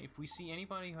the night, if we see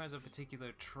anybody who has a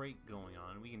particular trait going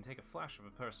on, we can take a flash of a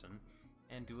person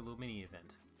and do a little mini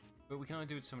event. But we can only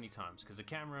do it so many times, because the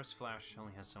camera's flash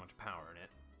only has so much power in it,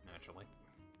 naturally.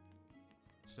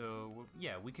 So,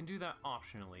 yeah, we can do that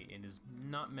optionally. It is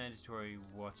not mandatory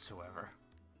whatsoever.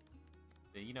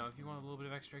 But, you know, if you want a little bit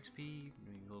of extra XP,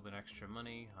 maybe a little bit extra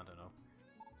money, I don't know.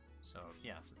 So,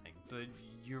 yeah, that's the thing. But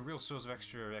your real source of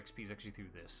extra XP is actually through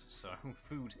this. So,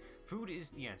 food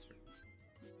is the answer.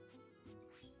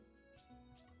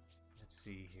 Let's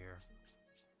see here.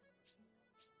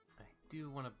 I do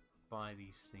want to buy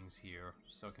these things here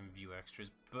so I can view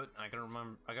extras, but I gotta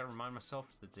remind myself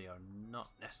that they are not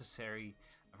necessary.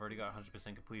 I've already got a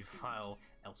 100% complete file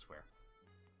elsewhere.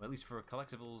 Well, at least for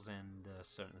collectibles and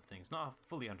certain things. Not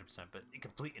fully 100%, but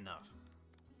complete enough.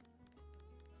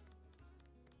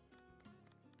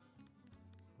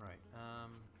 Right,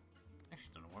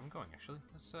 actually don't know where I'm going, actually.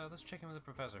 Let's check in with the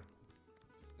professor.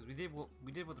 Because we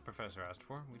did what the professor asked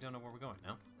for. We don't know where we're going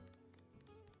now.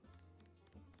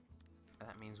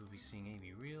 That means we'll be seeing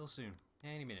Amy real soon.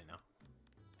 Any minute now.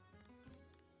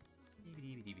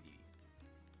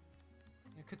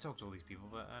 I could talk to all these people,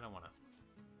 but I don't wanna.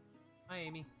 Hi,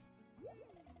 Amy.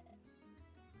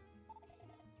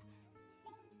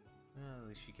 Well, at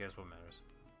least she cares what matters.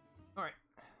 Alright.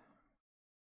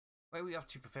 Where are we off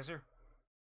to, Professor?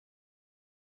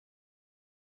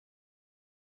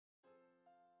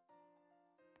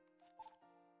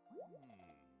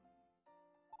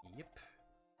 Yep.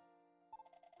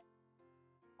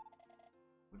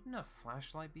 Wouldn't a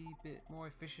flashlight be a bit more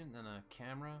efficient than a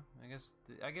camera?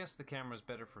 I guess the camera's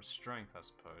better for strength, I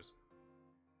suppose.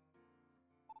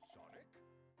 Sonic?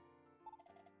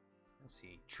 Let's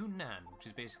see. Chunan, which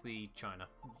is basically China.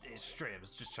 It's straight up,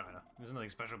 it's just China. There's nothing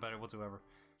special about it whatsoever.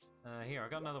 Here, I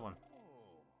got another one.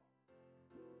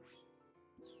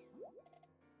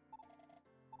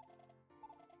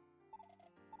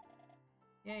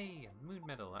 Yay, a mood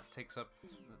medal. That takes up...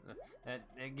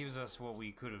 that gives us what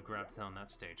we could have grabbed on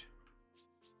that stage.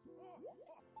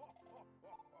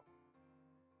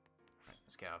 Right,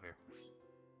 let's get out of here.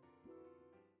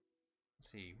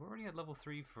 Let's see, we're already at level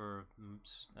 3 for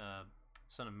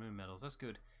Sun and Moon medals. That's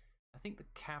good. I think the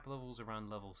cap level's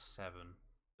around level 7.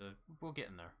 We'll get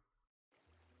in there.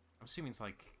 I'm assuming it's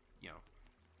like, you know,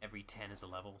 every 10 is a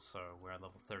level, so we're at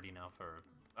level 30 now for...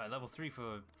 level 3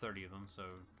 for 30 of them, so...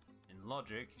 in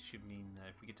logic, it should mean that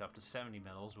if we get to up to 70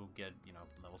 medals, we'll get, you know,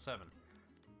 level 7.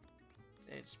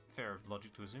 It's fair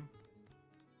logic to assume.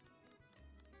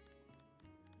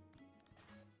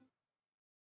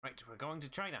 Right, we're going to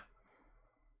China.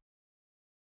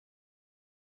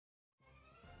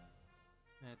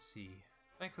 Let's see.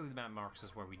 Thankfully the map marks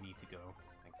us where we need to go,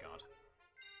 thank God.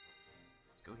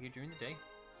 Let's go here during the day.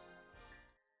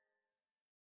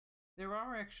 There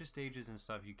are extra stages and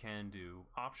stuff you can do,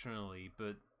 optionally,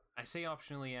 but I say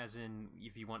optionally as in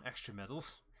if you want extra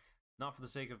medals. Not for the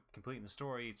sake of completing the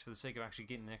story, it's for the sake of actually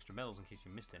getting extra medals in case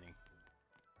you missed any.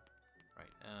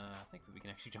 Right, I think that we can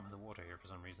actually jump in the water here for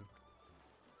some reason.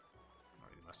 Not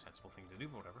really the most sensible thing to do,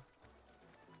 but whatever.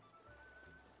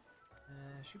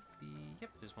 Should be... yep,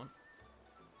 there's one.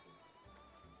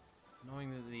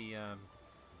 Annoying that the,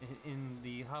 in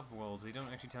the hub worlds, they don't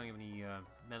actually tell you how many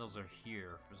medals are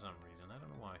here for some reason. I don't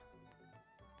know why.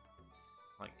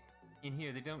 Like, in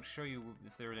here, they don't show you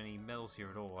if there are any medals here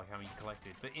at all, like how many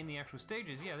collected. But in the actual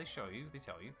stages, yeah, they show you. They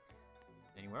tell you.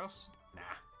 Anywhere else? Nah.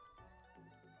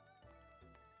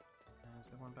 Is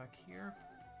there one back here?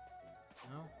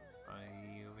 No?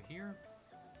 Right over here?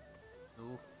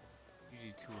 No.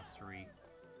 Usually 2 or 3.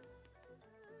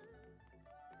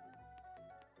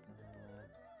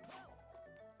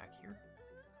 Back here?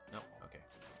 No, okay.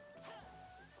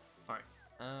 Alright.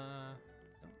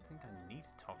 Don't think I need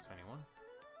to talk to anyone.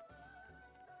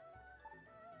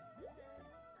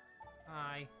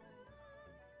 Hi.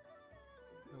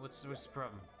 What's the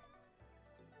problem?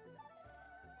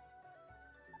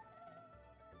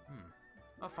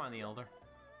 I'll find the Elder.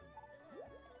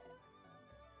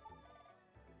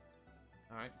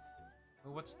 Alright.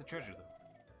 Well, what's the treasure, though?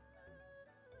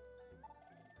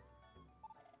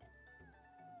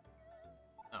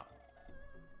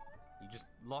 just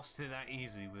lost it that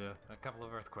easy with a couple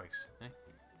of earthquakes. Eh?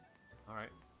 Alright.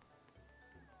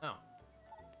 Oh.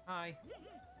 Hi.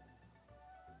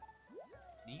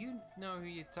 Do you know who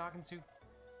you're talking to?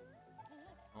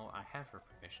 Well, I have her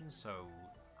permission, so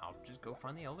I'll just go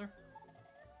find the elder.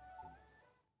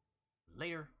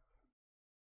 Later.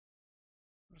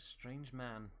 What a strange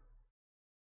man.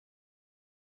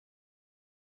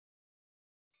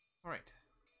 Alright.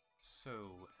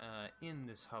 So, in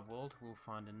this hub world, we'll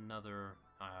find another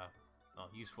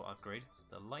useful upgrade,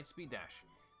 the Lightspeed Dash.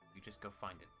 You just go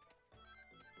find it.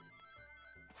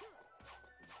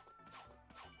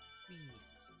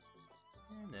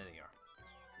 And there they are.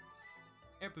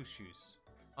 Air boost shoes.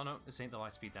 Oh no, this ain't the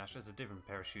Lightspeed Dash, that's a different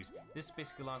pair of shoes. This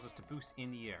basically allows us to boost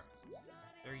in the air.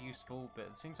 Very useful, but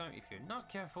at the same time, if you're not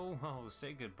careful, well,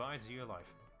 say goodbye to your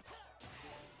life.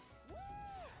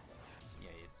 Yeah,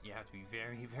 you have to be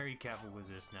very, very careful with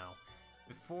this now.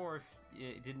 Before, if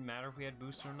it didn't matter if we had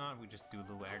boost or not, we just do a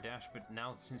little air dash, but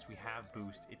now since we have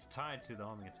boost, it's tied to the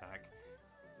homing attack.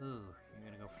 Ooh, you're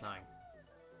gonna go flying.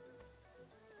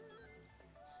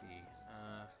 Let's see,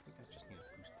 I think I just need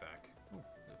a boost back. Ooh,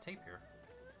 a tape here.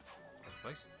 Good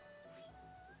place.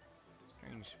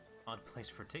 Strange, odd place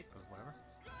for tape, but whatever.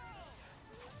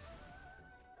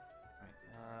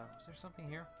 Alright, was there something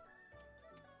here?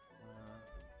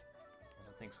 I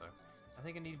don't think so. I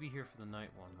think I need to be here for the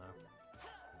night one, though.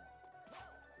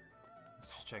 Let's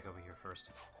just check over here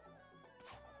first.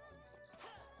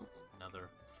 Another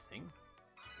thing.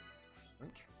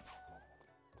 Blink.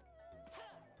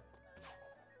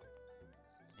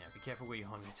 Yeah, be careful where you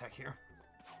homing attack here.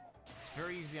 It's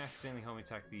very easy to accidentally homing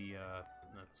attack the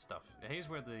stuff. Here's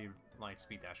where the light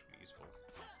speed dash would be useful.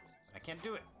 I can't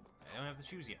do it. I don't have the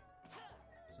shoes yet.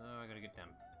 So I gotta get them.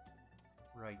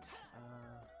 Right.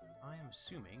 I am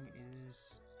assuming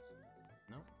is...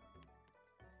 No.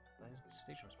 That is the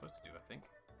stage I'm supposed to do, I think.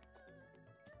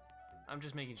 I'm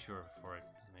just making sure before I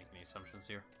make any assumptions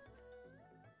here.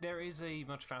 There is a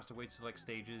much faster way to select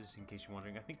stages, in case you're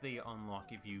wondering. I think they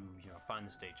unlock if you, find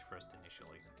the stage first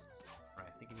initially. Right,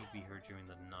 I think you need to be here during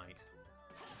the night.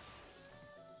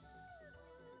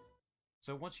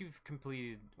 So once you've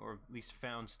completed, or at least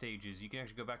found stages, you can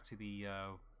actually go back to the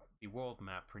world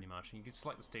map, pretty much, and you can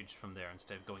select the stage from there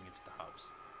instead of going into the hubs.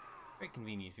 Very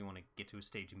convenient if you want to get to a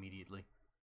stage immediately.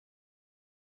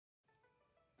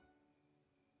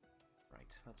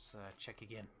 Right, let's check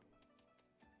again.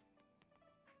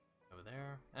 Over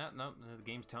there. No, the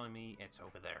game's telling me it's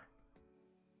over there.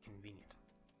 Convenient.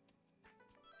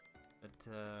 But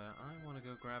I want to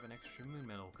go grab an extra moon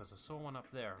medal because I saw one up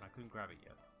there and I couldn't grab it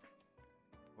yet.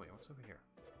 Wait, what's over here?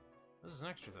 This is an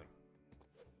extra thing.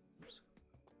 Oops.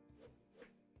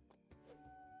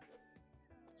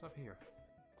 What's up here?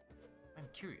 I'm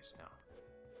curious now.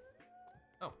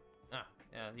 Oh,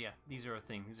 yeah, these are a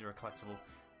thing. These are a collectible.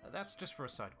 That's just for a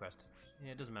side quest.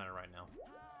 Yeah, it doesn't matter right now.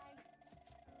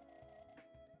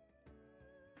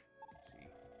 Let's see.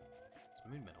 It's a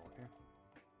moon medal up here.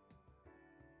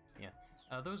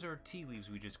 Yeah, those are tea leaves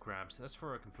we just grabbed. So that's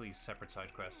for a complete separate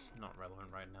side quest. Not relevant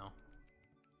right now.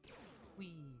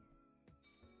 Whee!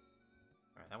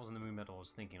 Alright, that wasn't the moon medal I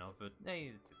was thinking of, but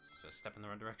hey, it's a step in the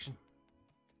right direction.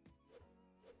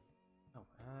 Oh,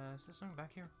 is there something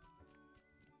back here?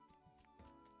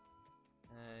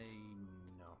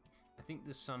 No. I think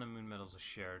the sun and moon medals are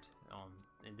shared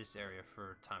in this area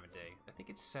for time of day. I think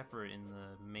it's separate in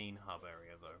the main hub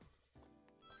area, though.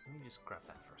 Let me just grab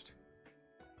that first.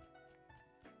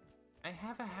 I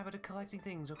have a habit of collecting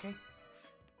things, okay?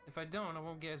 If I don't, I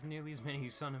won't get as nearly as many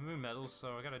sun and moon medals,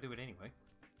 so I gotta do it anyway.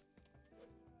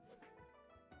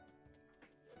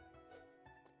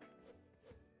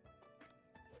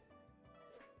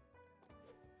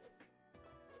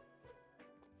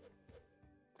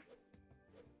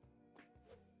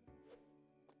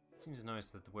 Seems to notice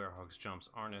that the Werehog's jumps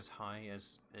aren't as high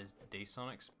as the Day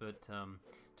Sonics, but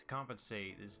to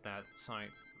compensate is that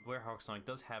Werehog Sonic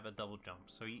does have a double jump,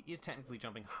 so he is technically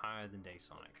jumping higher than Day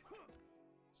Sonic.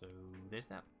 So there's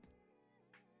that.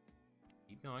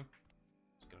 Keep going.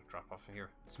 Just gonna drop off of here.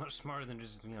 It's much smarter than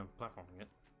just, platforming it.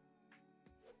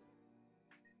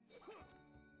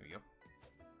 There we go.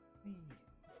 Whee.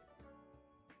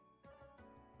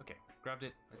 Okay, grabbed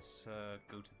it. Let's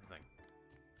go to the thing.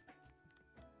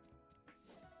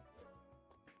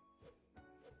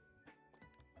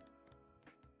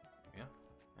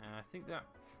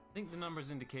 I think the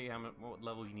numbers indicate what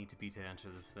level you need to be to enter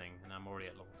the thing, and I'm already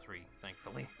at level 3,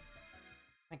 thankfully.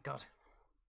 Thank God.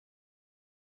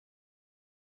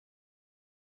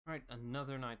 Right,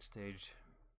 another night stage.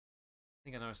 I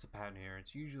think I noticed a pattern here.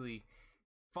 It's usually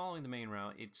following the main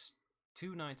route. It's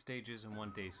 2 night stages and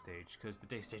 1 day stage, because the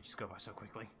day stages go by so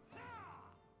quickly.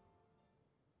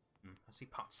 I see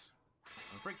pots.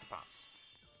 I'll break the pots.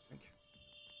 Drink.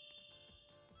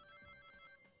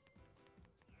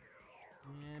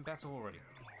 And battle already.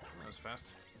 That was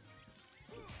fast.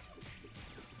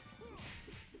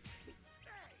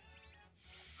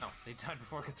 Oh, they died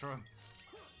before I could throw him.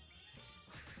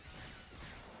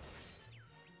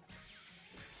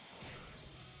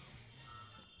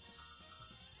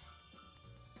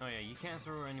 Oh yeah, you can't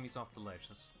throw enemies off the ledge.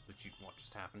 That's legit what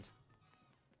just happened.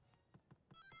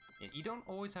 Yeah, you don't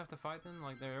always have to fight them.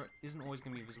 Like, there isn't always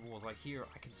going to be visible walls. Like here,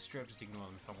 I could straight up just ignore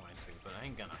them if I wanted to, but I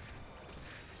ain't gonna.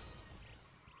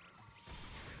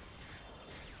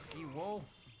 Hey, whoa!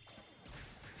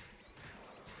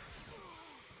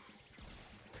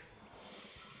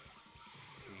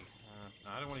 Let's see,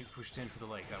 I don't want to be pushed into the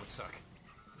lake. That would suck.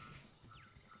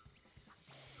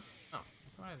 Oh, I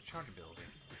thought I had a charge ability.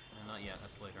 Not yet,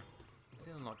 that's later. I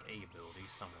did unlock a ability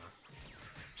somewhere.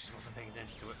 Just wasn't paying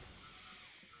attention to it.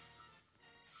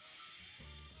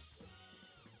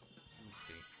 Let me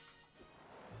see.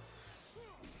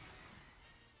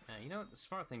 You know what? The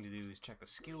smart thing to do is check the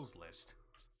skills list.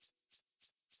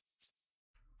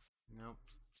 Nope.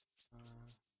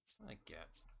 What did I get?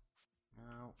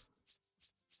 No.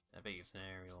 I bet it's an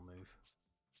aerial move.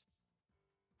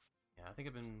 Yeah, I think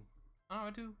I've been... Oh,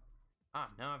 I do. Ah,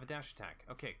 now I have a dash attack.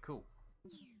 Okay, cool.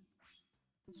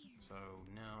 So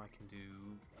now I can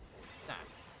do that.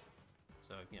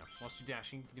 So, you know, whilst you're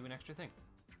dashing, you can do an extra thing.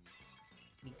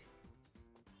 Neat.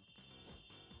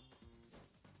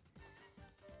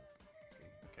 Let's see,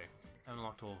 okay. I haven't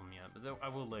unlocked all of them yet, but I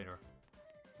will later.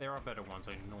 There are better ones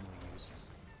I normally use.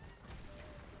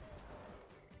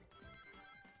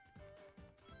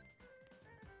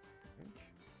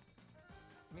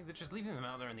 I mean, they're just leaving them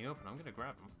out there in the open. I'm gonna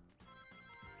grab them.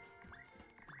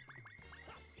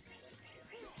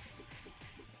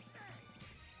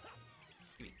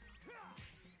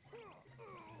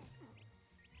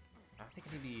 I think I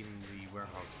need to be in the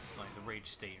warehouse, like the rage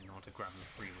state, in order to grab them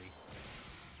freely.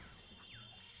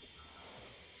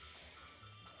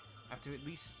 I have to at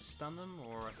least stun them,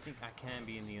 or I think I can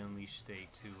be in the unleash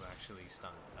state to actually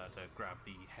stun, to grab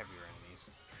the heavier enemies.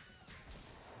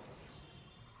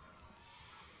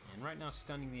 And right now,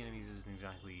 stunning the enemies isn't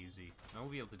exactly easy. I will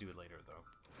be able to do it later, though.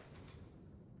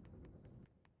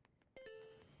 Let's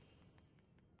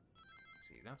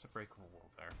see, that's a breakable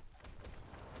wall there.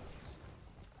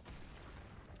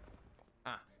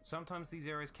 Ah, sometimes these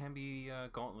areas can be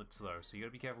gauntlets though, so you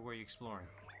gotta be careful where you're exploring.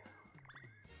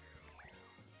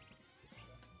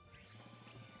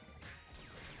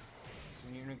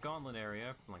 When you're in a gauntlet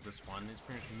area, like this one, it's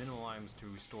pretty much minimal items to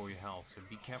restore your health, so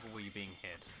be careful where you're being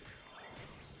hit.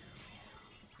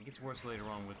 It gets worse later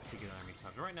on with particular enemy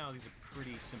types. Right now these are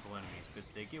pretty simple enemies, but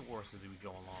they get worse as we go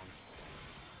along.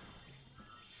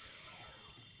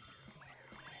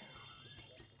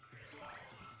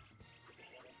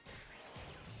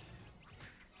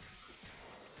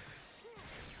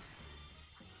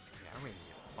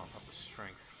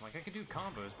 Strength. Like, I could do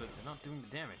combos, but they're not doing the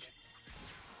damage.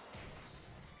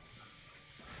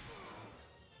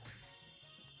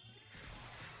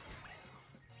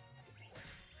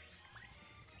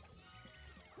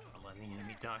 I'm letting the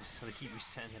enemy die so they keep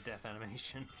resetting the death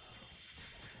animation.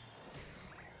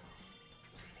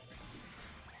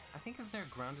 I think if they're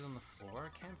grounded on the floor,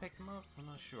 I can pick them up. I'm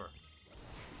not sure.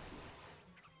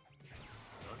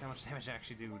 Look how much damage I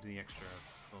actually do to the extra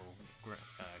little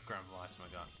grabbable item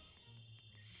I got.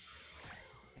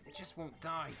 They just won't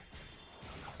die.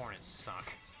 The hornets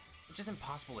suck. They're just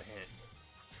impossible to hit.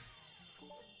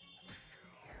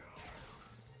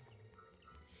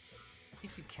 I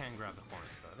think you can grab the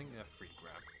hornets though. I think they're free to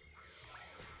grab.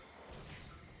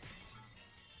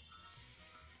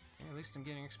 Yeah, at least I'm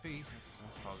getting XP.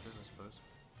 That's positive, I suppose.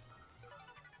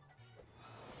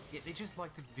 Yeah, they just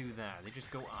like to do that. They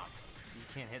just go up. You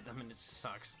can't hit them and it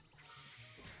sucks.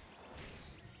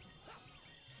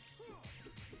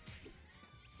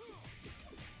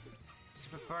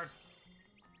 Part.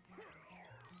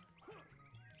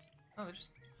 Oh, they're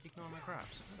just ignoring my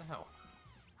grabs. What the hell?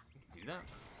 You can do that.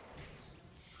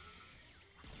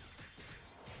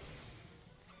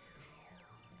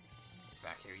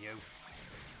 Back here, yo.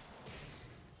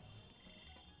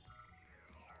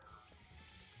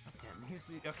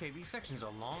 God damn, these sections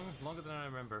are longer than I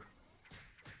remember.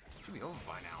 Should be over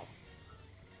by now.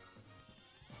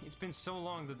 It's been so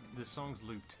long that the song's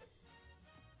looped.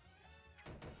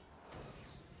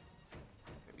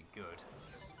 Good.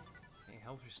 Okay,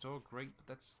 health restore, great, but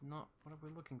that's not what we're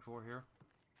looking for here.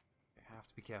 I have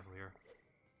to be careful here.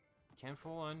 You can't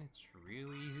fall in, it's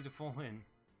really easy to fall in.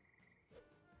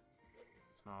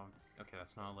 That's not... Okay,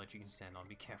 that's not a ledge you can stand on.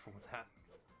 Be careful with that.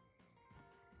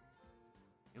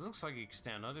 It looks like you can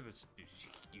stand on it, but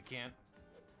you can't.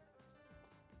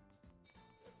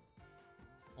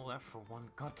 All that for one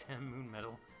goddamn moon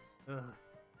medal. Ugh.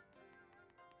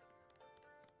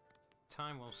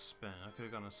 Time well spent. I could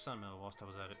have gotten a sun medal whilst I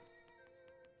was at it.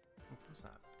 What's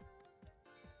that?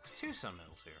 There's 2 sun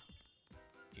medals here.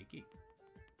 Cheeky.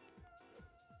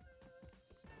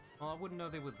 Well, I wouldn't know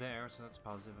they were there, so that's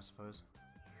positive, I suppose.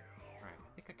 Alright,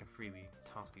 I think I can freely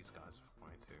toss these guys if I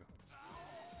wanted to.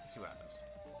 Let's see what happens.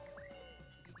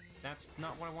 That's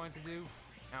not what I wanted to do.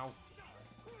 Ow.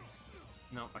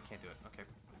 No, I can't do it. Okay.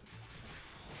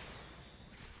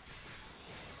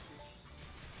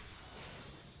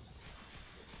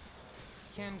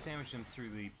 Can damage them through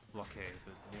the blockade,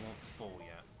 but they won't fall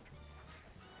yet.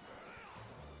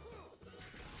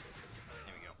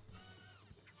 There we go.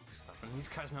 Stopping these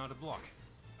guys now to block.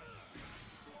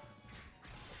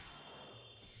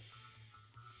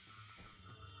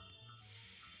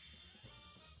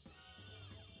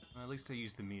 Well, at least I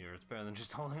used the meter. It's better than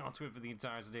just holding onto it for the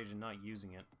entire stage and not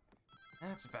using it.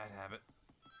 That's a bad habit.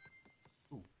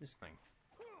 Ooh, this thing.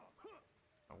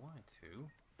 I wanted to.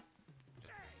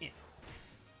 Just, yeah.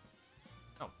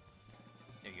 Oh.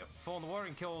 There you go. Fall in the water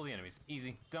and kill all the enemies.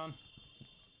 Easy. Done.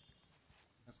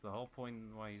 That's the whole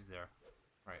point why he's there.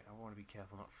 Right, I want to be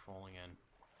careful not falling in.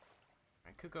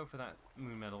 I could go for that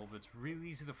moon medal, but it's really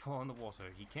easy to fall in the water.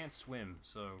 He can't swim,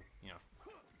 so, you know.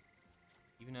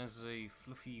 Even as a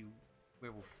fluffy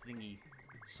werewolf thingy,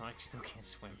 Sonic still can't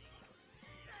swim.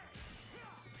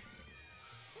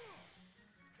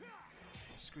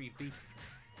 Screepy.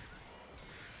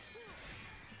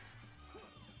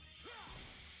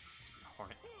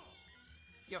 Hornet.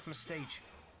 Get off my stage.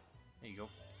 There you go.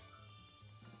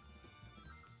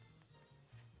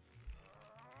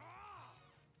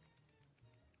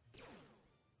 There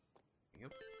you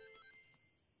go.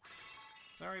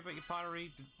 Sorry about your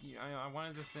pottery. I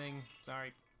wanted the thing.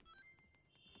 Sorry.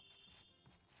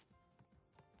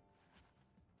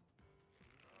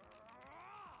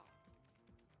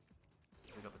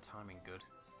 We got the timing good.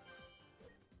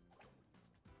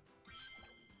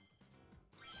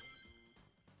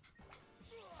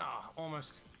 Ah,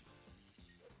 almost.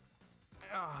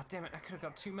 Ah, damn it. I could have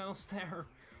got 2 medals there.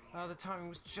 The timing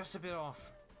was just a bit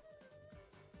off.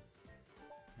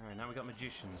 Alright, now we got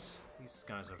magicians. These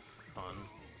guys are fun.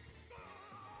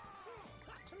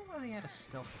 I don't know why they had a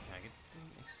stealth attack. It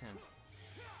didn't make sense.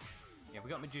 Yeah, we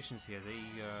got magicians here.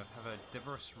 They have a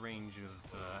diverse range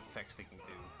of effects they can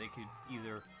do. They could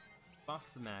either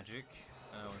buff the magic,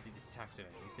 or the attacks of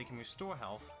enemies. They can restore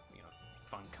health, you know,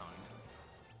 fun kind.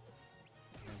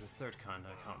 There's a third kind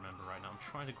I can't remember right now. I'm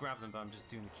trying to grab them, but I'm just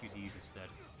doing the QTEs instead.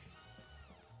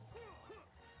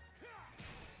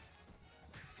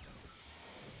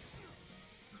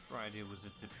 The idea was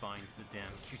to bind the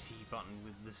damn QTE button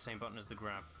with the same button as the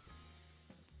grab.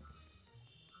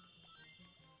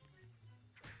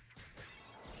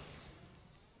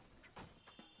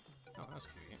 Oh, that's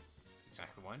good.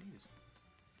 Exactly what I needed.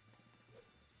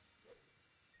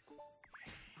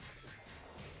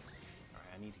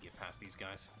 Alright, I need to get past these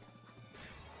guys.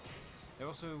 There are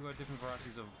also different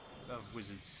varieties of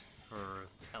wizards for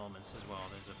elements as well.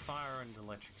 There's a fire and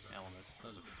electric element.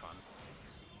 Those are fun.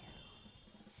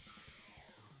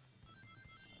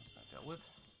 That's that dealt with.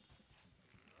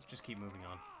 Let's just keep moving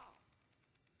on.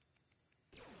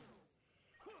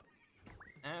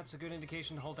 That's a good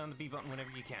indication to hold down the B button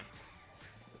whenever you can.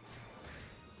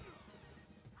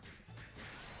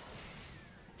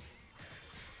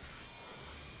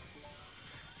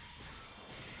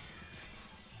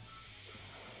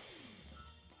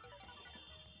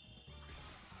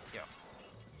 Yeah.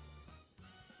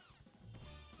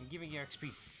 Give me your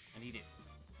XP. I need it.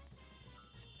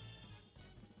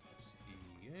 Let's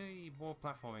see. Yay, more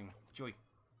platforming. Joy.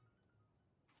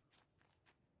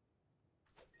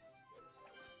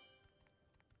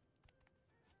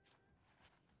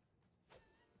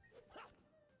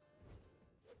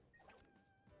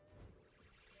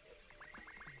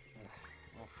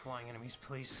 Flying enemies,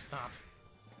 please stop.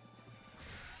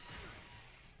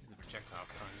 Here's the projectile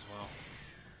cone as well.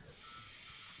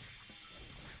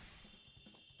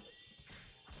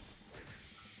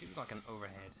 Maybe like an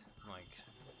overhead, like,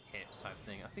 hit type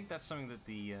thing. I think that's something that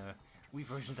the Wii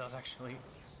version does, actually.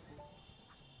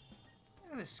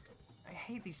 Look at this. I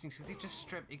hate these things because they just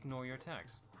straight ignore your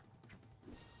attacks.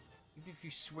 Even if you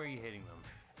swear you're hitting them.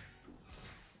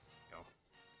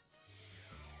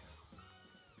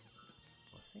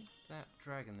 I think that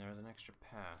dragon there is an extra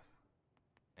path.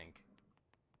 I think.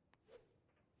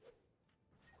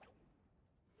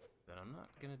 But I'm not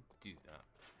gonna do that.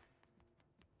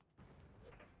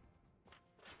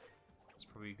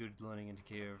 probably a good learning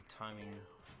indicator of timing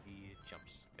the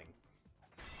jumps thing.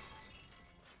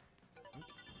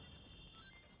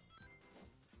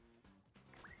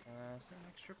 Is there an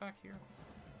extra back here?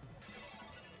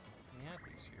 Yeah,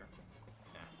 these here.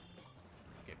 Nah.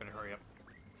 Okay, better hurry up.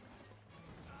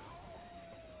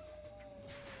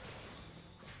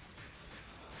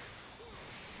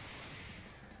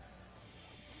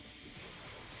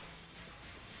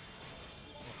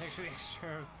 Well, thanks for the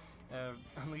extra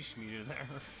unleash meter there.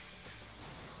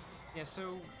 Yeah,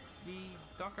 so the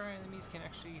Docker enemies can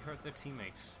actually hurt their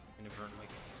teammates inadvertently.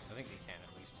 I think they can,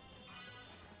 at least.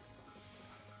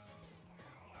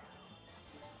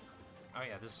 Oh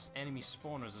yeah, there's enemy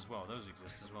spawners as well. Those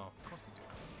exist as well. Of course they do.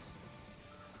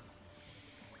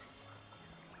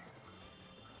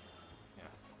 Yeah.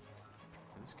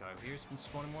 So this guy over here has been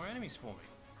spawning more enemies for me.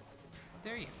 How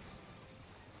dare you?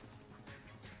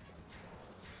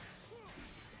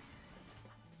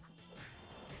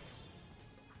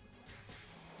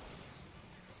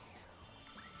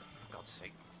 For God's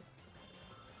sake.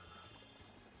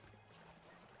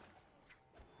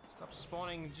 Stop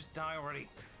spawning, just die already.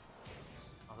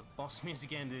 Oh, the boss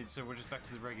music ended, so we're just back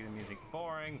to the regular music.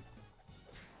 Boring!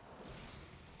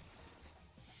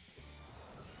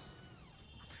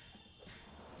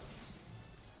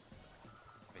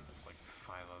 Wait, there's like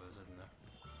 5 others, isn't there?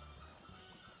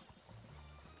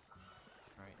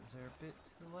 Alright, is there a bit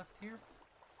to the left here?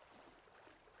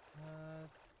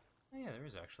 Oh yeah, there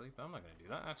is actually, but I'm not gonna do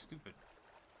that. That's stupid.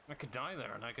 I could die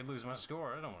there and I could lose my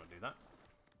score. I don't want to do that.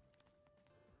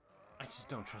 I just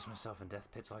don't trust myself in death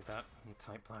pits like that, in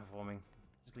tight platforming.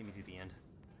 Just leave me to the end.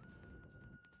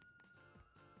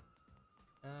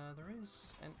 There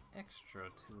is an extra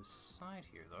to the side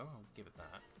here, though. I'll give it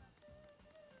that.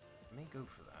 I may go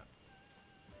for that.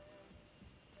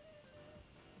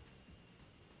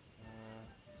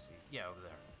 Let's see. Yeah, over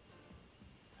there.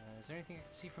 Is there anything I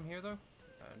can see from here, though?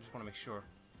 I just want to make sure.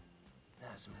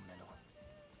 That's some momentum.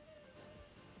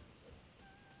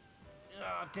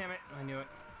 Ah, damn it! I knew it.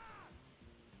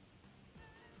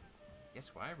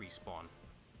 Guess why I respawn?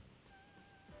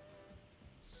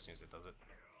 As soon as it does it.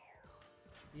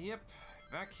 Yep,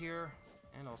 back here,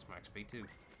 and also my XP too.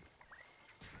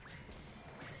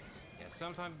 Yeah,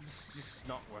 sometimes it's just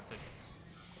not worth it.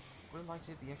 Would have liked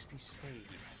it if the XP stayed.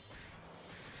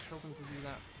 Kill them to do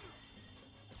that.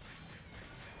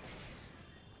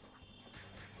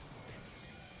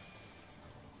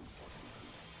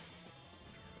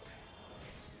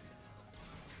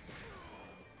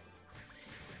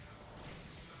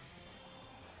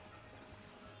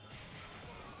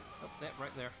 That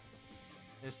right there.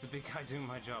 There's the big guy doing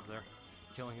my job there.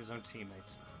 Killing his own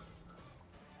teammates.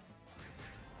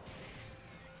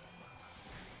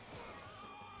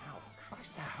 Ow,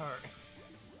 Christ, that hurt.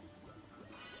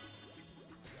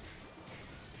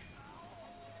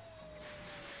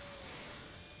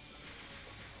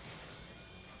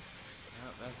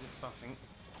 Oh, that's it buffing.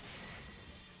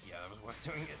 Yeah, that was worth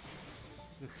doing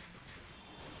it.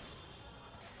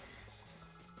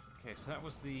 Okay, so that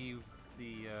was the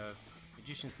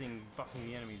magician thing buffing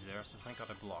the enemies there, so thank God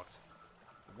I blocked.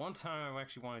 But one time I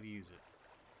actually wanted to use it.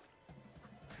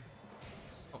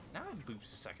 Oh, now it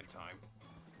loops a second time.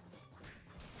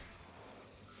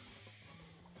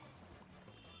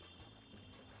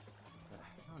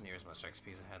 Not near as much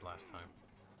XP as I had last time.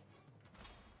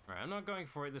 Alright, I'm not going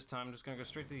for it this time, I'm just gonna go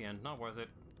straight to the end, not worth it.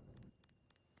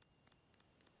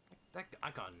 I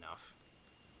got enough.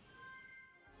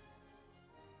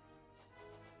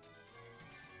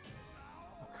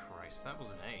 That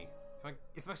was an A.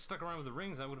 If I stuck around with the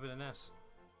rings, that would have been an S.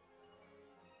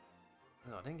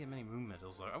 No, I didn't get many moon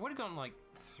medals though. I would have gotten like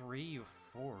 3 or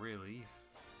 4 really.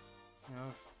 You know,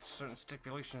 if certain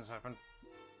stipulations happen.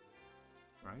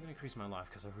 Right, I'm gonna increase my life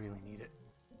because I really need it.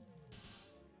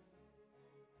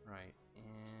 Right,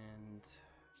 and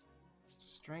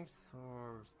strength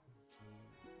or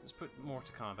let's put more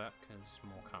to combat because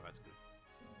more combat's good.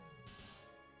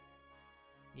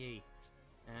 Yay.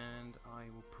 And I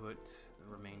will put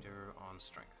the remainder on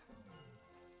strength.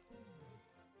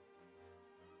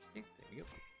 Okay, there we go.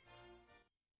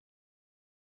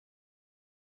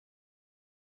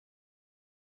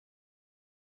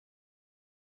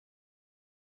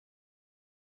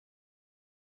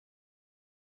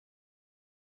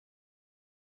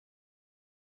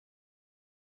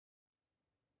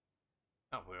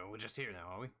 Oh, we're just here now,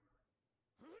 are we?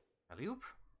 Alley-oop?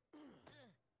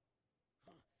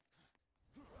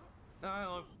 Oh,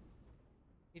 hello.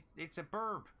 It's a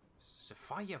burb. It's a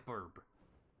fire burb.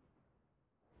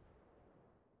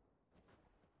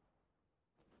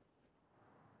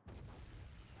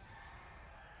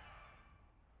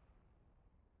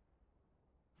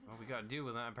 gotta deal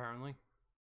with that, apparently.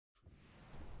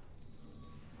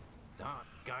 Dark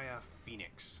Gaia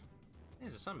Phoenix.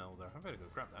 There's a sun medal there. I better go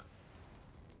grab that.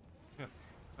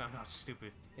 I'm not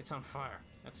stupid. It's on fire.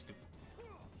 That's stupid.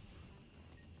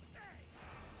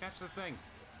 Catch the thing.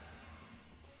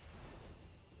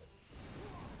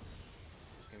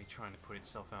 It's gonna be trying to put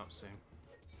itself out soon.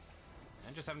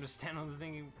 I just happen to stand on the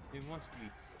thing it wants to be.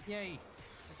 Yay!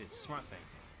 I did a smart thing.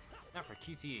 Now for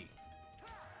QTE.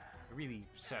 A really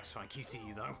satisfying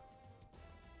QTE though.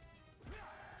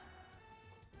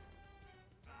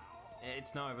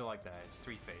 It's not over like that. It's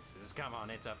 3 phases. Come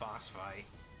on, it's a boss fight.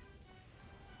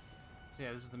 So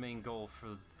yeah, this is the main goal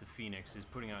for the Phoenix, is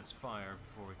putting out its fire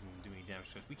before we can do any damage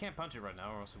to us. We can't punch it right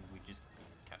now, or else we just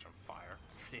catch on fire.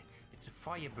 It's a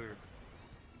firebird.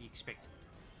 What do you expect?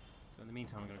 So in the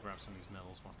meantime, I'm going to grab some of these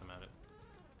medals whilst I'm at it.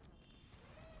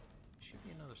 Should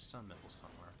be another sun medal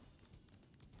somewhere.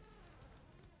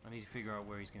 I need to figure out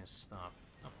where he's going to stop.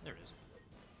 Oh, there it is.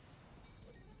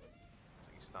 Looks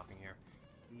like he's stopping here.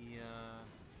 The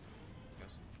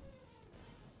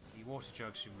water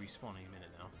jug should respawn any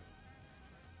minute now.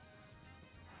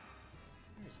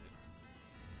 Where is it?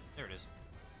 There it is.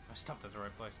 I stopped at the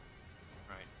right place.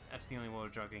 Right, that's the only water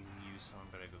jug I can use, so I'm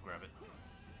better go grab it.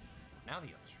 Now the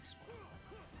others respawn.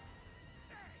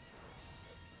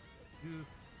 Okay,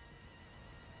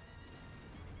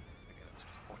 that was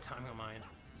just poor timing on my end.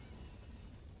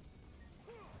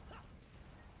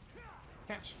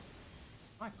 Catch!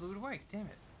 I blew it away, damn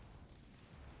it.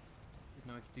 Didn't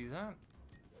know I could do that.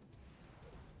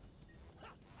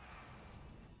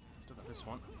 Still got this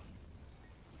one.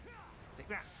 Take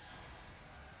that!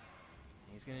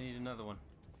 He's gonna need another one.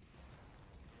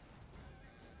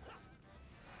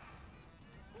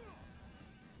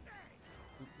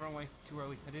 Oop, wrong way, too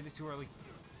early. I did it too early.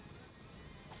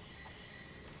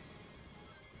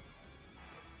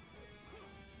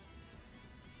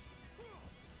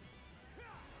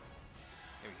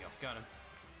 There we go, got him.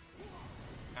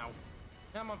 Ow.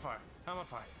 I'm on fire. I'm on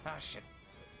fire. Ah, shit.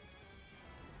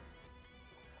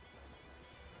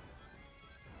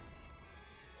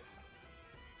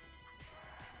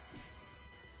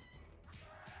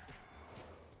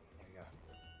 There we go.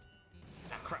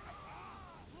 Ah, crap.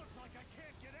 Looks like I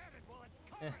can't get at it while it's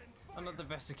covered in I'm not the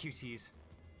best at QTs.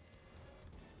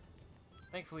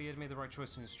 Thankfully, I made the right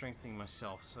choice in strengthening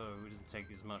myself, so it doesn't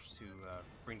take as much to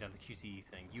bring down the QTE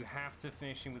thing. You have to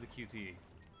finish him with the QTE.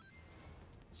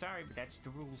 Sorry, but that's the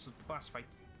rules of the boss fight.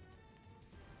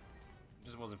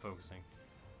 Just wasn't focusing.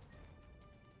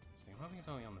 So I'm hoping it's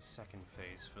only on the second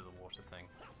phase for the water thing.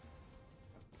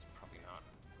 It's probably not.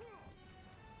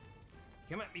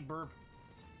 Come at me, burb!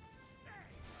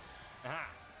 Aha!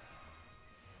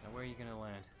 Now where are you gonna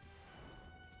land?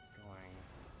 Going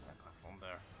that platform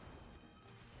there.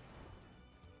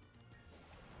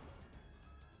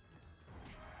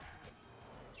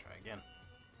 Let's try again.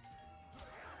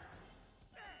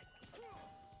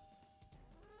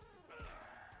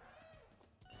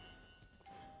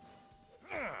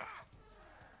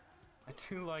 I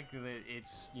do like that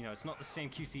it's, you know, it's not the same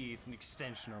QTE, it's an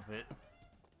extension of it.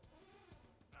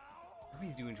 I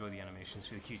really do enjoy the animations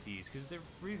for the QTEs, because they're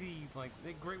really, like,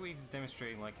 they're great ways of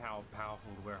demonstrating, like, how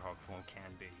powerful the werehog form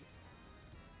can be.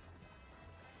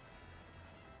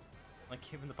 Like,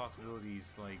 given the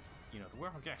possibilities, like, you know, the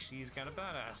werehog actually is kind of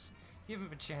badass. Give him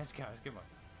a chance, guys, come on.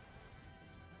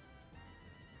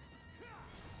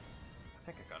 I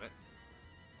think I got it.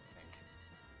 I think.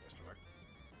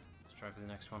 Let's try for the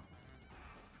next one.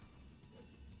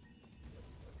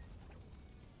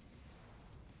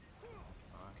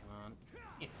 Come on.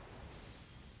 Yeah.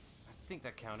 I think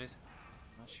that counted.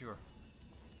 Not sure.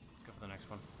 Let's go for the next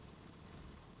one.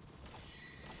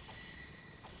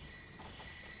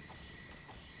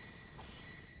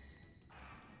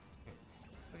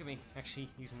 Look at me, actually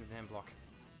using the damn block.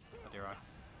 How dare I?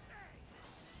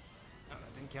 Oh,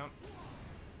 that didn't count.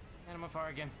 And I'm on fire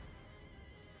again.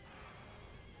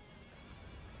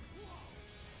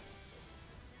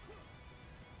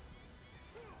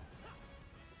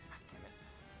 Ah, damn it.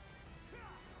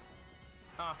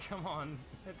 Oh, come on.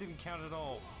 That didn't count at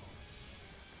all.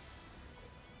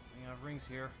 We have rings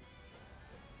here.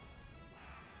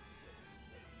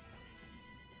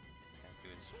 Just gonna do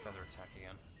his feather attack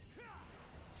again.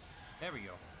 There we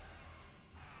go.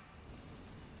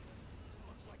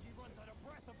 Looks like he runs out of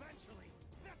breath eventually.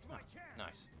 That's my chance.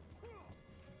 Nice.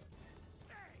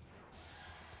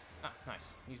 Ah,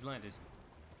 nice. He's landed.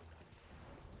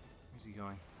 Where's he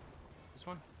going? This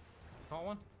one? Tall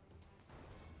one?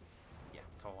 Yeah,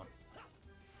 tall one.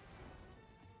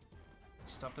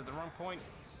 Stopped at the wrong point.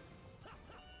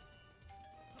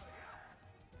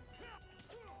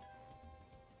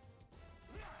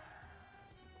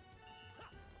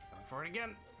 for it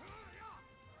again.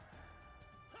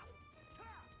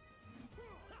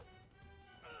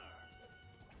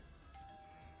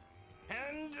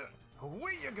 And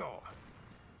away you go.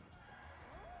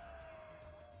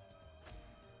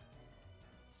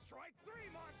 Strike three,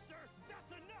 monster!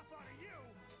 That's enough out of you!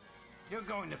 You're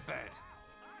going to bed.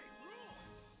 I rule!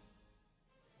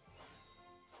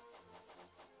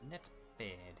 Net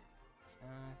bed.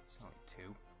 It's only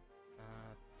 2.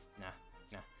 Nah.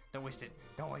 Don't waste it.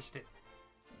 Don't waste it.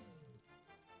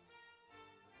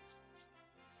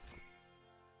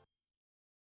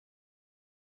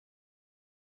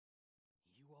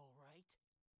 You all right?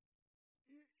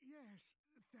 Yes,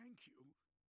 thank you.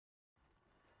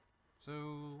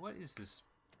 So, what is this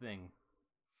thing?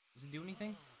 Does it do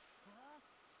anything?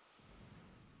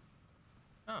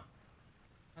 Oh,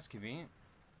 that's convenient.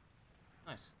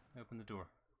 Nice. Open the door.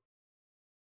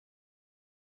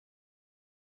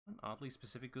 An oddly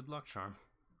specific good luck charm.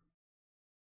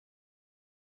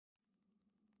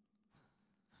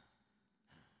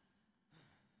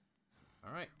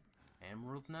 Alright.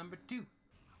 Emerald number 2.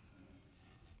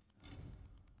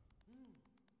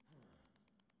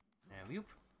 Alley-oop.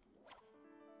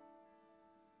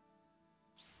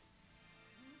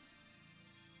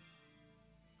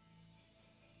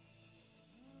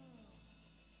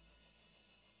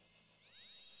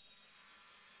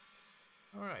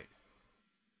 Alright.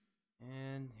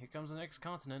 And here comes the next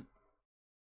continent.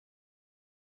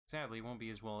 Sadly, it won't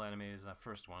be as well animated as that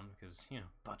first one, because, you know,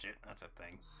 budget, that's a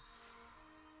thing.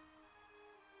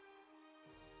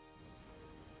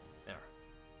 There.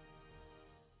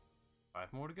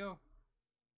 5 more to go.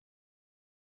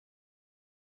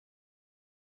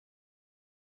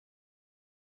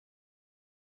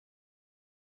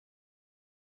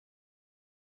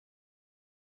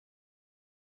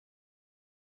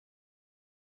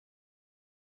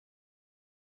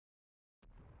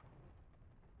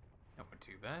 That wasn't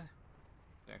too bad.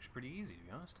 It's actually pretty easy, to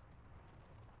be honest.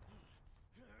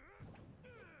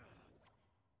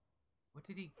 What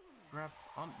did he grab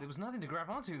on? There was nothing to grab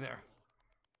onto there.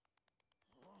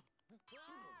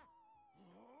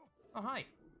 Oh, hi.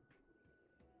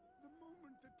 The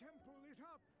moment the temple lit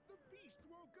up, the beast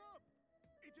woke up.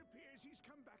 It appears he's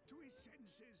come back to his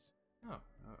senses. Oh,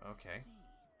 okay. See,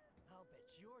 I'll bet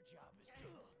your job is to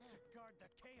guard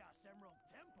the Chaos Emerald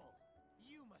Temple.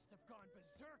 You must have gone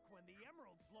berserk when the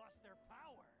emeralds lost their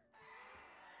power.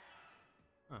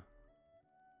 Huh.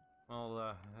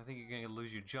 Well, I think you're gonna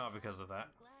lose your job because of that.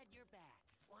 Glad you're back.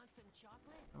 Want some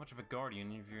chocolate? How much of a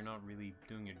guardian if you're not really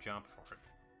doing your job for it?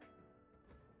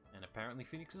 And apparently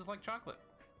phoenixes like chocolate.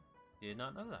 Did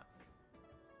not know that.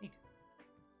 Neat.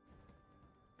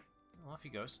 Well, off he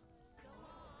goes. So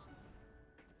long.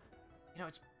 You know,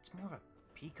 it's more of a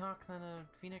peacock than a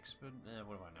phoenix, but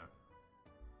what do I know?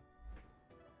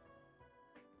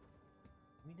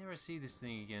 We never see this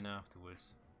thing again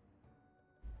afterwards.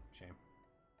 Shame.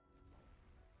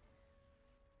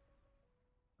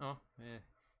 Oh, yeah.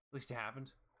 At least it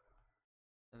happened.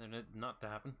 And then it not to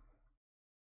happen.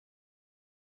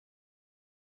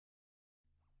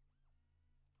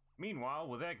 Meanwhile,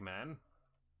 with Eggman.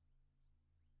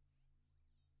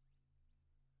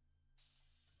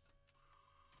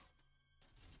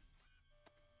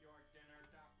 Your dinner,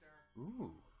 Doctor.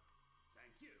 Ooh,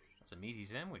 Thank you. that's a meaty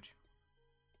sandwich.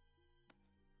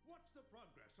 What's the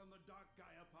progress on the Dark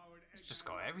Gaia-powered... It's just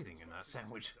got everything in that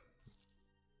sandwich.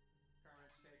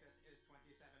 Current status is 27%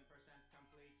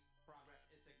 complete. Progress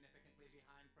is significantly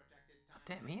behind projected time.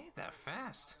 Damn, he ain't that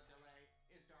fast. The delay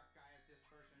is Dark Gaia's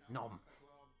dispersion Nom. across the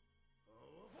globe.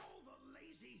 Oh, of all the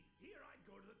lazy, here I'd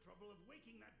go to the trouble of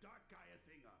waking that Dark Gaia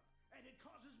thing up. And it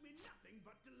causes me nothing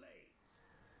but delays.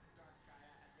 Dark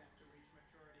Gaia had yet to reach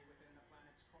maturity within the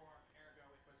planet's core, ergo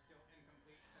it was still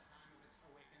incomplete at the time of its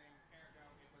awakening, ergo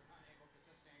it was unable to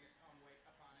sustain its own weight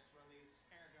upon its release,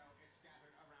 ergo it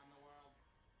scattered around the world.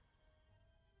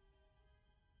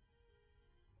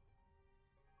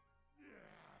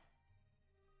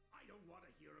 I don't want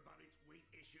to hear about its weight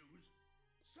issues.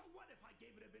 So what if I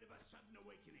gave it a bit of a sudden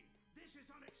awakening? This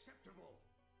is unacceptable.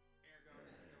 Ergo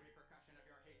this is the repercussion of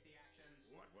your hasty actions.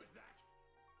 What was that?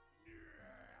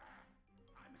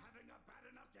 I'm having a bad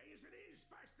enough day as it is.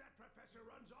 First that professor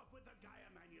runs off with the Gaia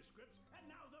manuscripts, and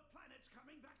now the planet's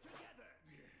coming back together.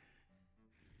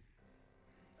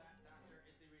 That, Doctor,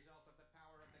 is the result of the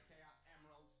power of the Chaos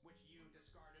Emeralds, which you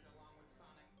discarded along with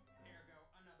Sonic. Ergo,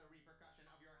 another repercussion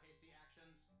of your hasty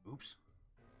actions. Oops.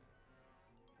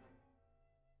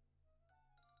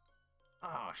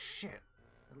 Oh shit!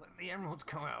 Let the emeralds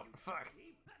come out. Fuck.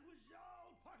 That was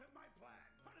all part of my plan.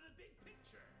 Part of the big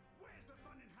picture. Where's the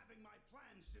fun in having my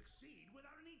plan succeed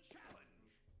without any challenge?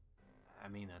 I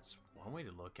mean, that's one way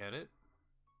to look at it.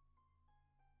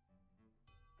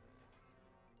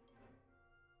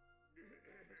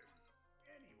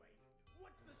 Anyway,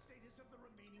 what's the status of the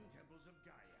remaining temples of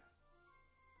Gaia?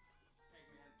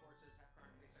 Eggman forces have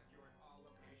currently secured all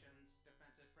locations.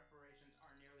 Defensive preparations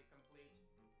are nearly complete.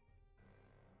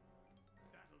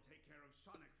 That'll take care of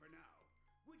Sonic for now,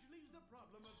 which leaves the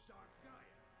problem of Dark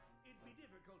Gaia. It'd be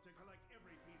difficult to collect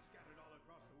every piece scattered all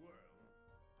across the world.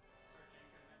 Searching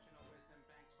conventional wisdom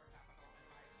banks for topical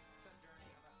advice. The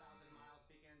journey of 1,000 miles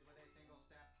begins with a single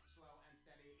step. Slow and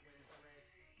steady wins the race.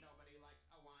 Nobody likes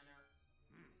a whiner.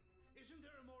 Isn't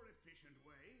there a more efficient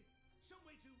way? Some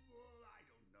way to, well, I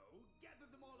don't know, gather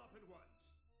them all up at once.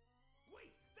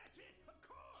 Wait, that's it, of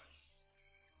course!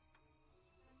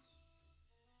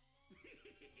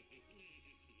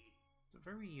 It's a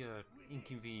very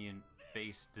inconvenient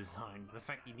base design. The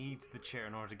fact he needs the chair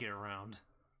in order to get around.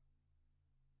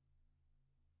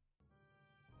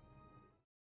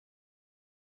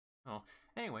 Oh,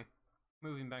 anyway,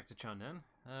 moving back to Chunnan.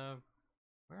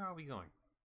 Where are we going?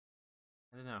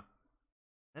 I don't know.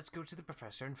 Let's go to the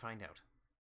professor and find out.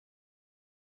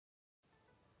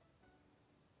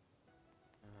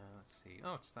 Let's see.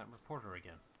 Oh, it's that reporter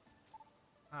again.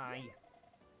 Hi.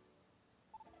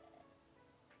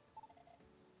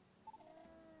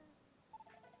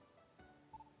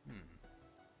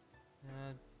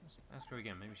 Let's ask her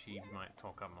again. Maybe she might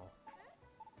talk up more.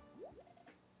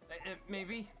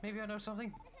 Maybe I know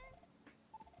something.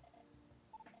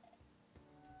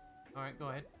 Alright, go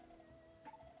ahead.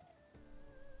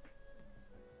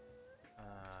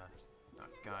 Not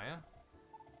Gaia.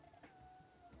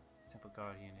 Temple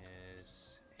Guardian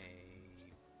is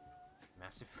a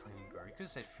massive flaming bird. You could have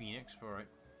said Phoenix, but alright.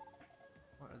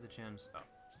 What are the gems? Oh,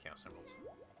 Chaos Emeralds.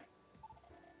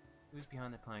 Who's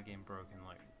behind the planet game broken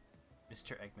like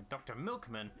Mr. Eggman? Dr.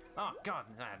 Milkman! Oh god,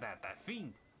 that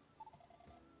fiend!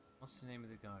 What's the name of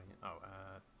the Guardian? Oh,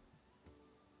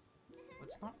 well,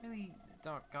 it's not really a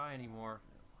Dark Guy anymore.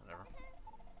 Whatever.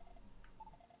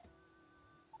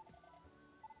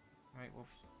 Alright, well,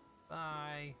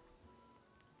 bye.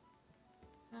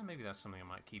 Maybe that's something I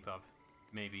might keep up.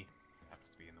 Maybe. It happens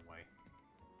to be in the way.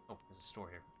 Oh, there's a store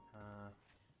here.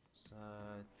 It's,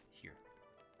 here.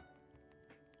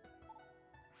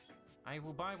 I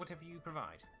will buy whatever you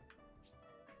provide.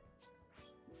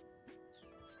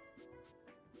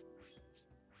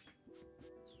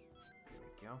 There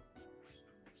we go.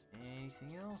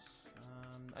 Anything else?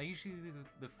 I usually leave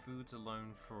the foods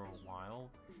alone for a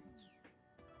while.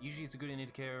 Usually it's a good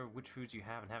indicator of which foods you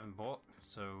have and haven't bought.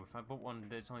 So if I bought one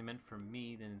that's only meant for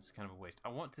me, then it's kind of a waste. I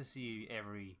want to see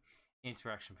every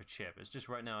interaction for Chip. It's just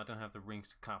right now I don't have the rings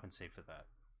to compensate for that.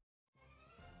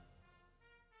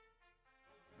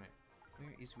 Right,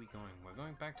 where is we going? We're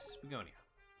going back to Spagonia.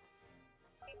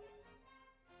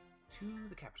 To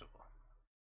the capital.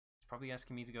 It's probably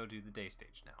asking me to go do the day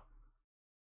stage now.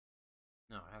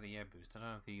 No, I have the air boost. I don't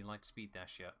have the light speed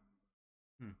dash yet.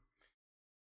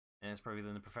 And it's probably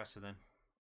then the professor then.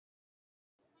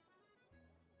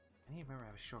 I need to remember I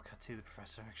have a shortcut to the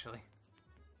professor actually.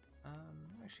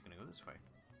 I'm actually gonna go this way.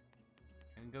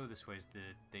 I can go this way as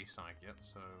the day side yet,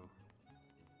 so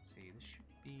let's see, this should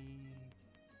be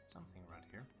something around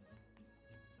here.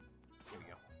 Here we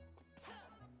go.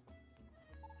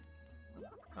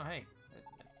 Oh hey,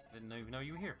 I didn't even know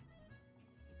you were here.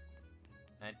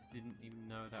 I didn't even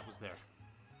know that was there.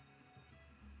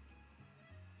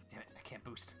 Damn it, I can't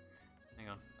boost. Hang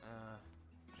on.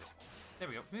 Just there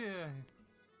we go. Yeah.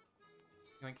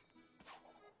 Yoink.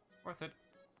 Worth it.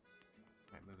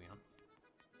 Right, moving on.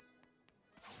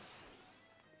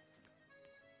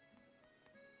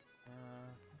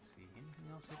 Let's see.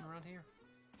 Anything else hidden around here?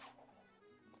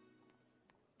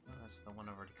 Oh, that's the one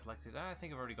I've already collected. I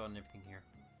think I've already gotten everything here.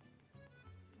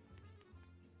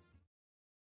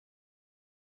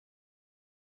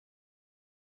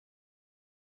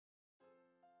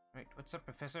 Right, what's up,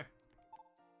 Professor?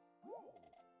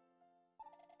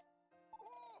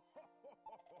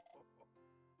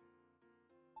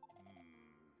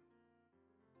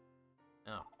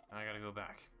 Oh, I gotta go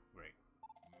back. Great.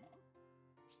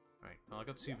 Right, well I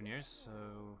got souvenirs, so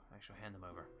I shall hand them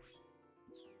over.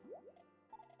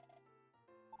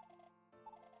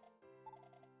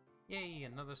 Yay,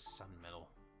 another sun medal.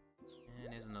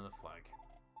 And here's another flag.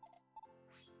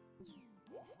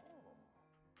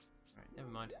 Right, never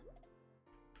mind.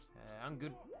 I'm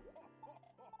good.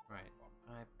 Right,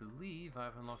 I believe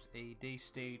I've unlocked a day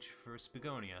stage for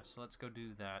Spagonia, so let's go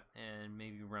do that and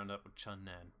maybe round up with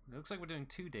Chunnan. It looks like we're doing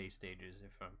 2 day stages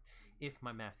if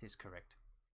my math is correct.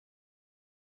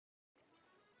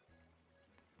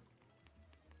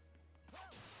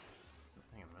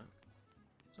 Hang on a minute.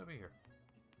 over here?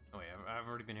 Oh wait, I've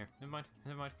already been here. Never mind.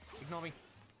 Never mind. Ignore me.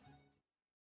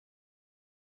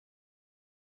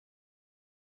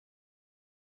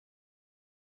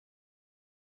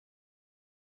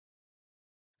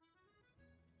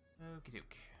 Okie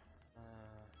doke.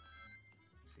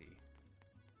 Let's see.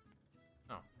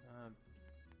 Oh,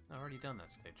 I've already done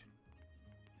that stage.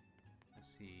 Let's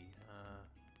see.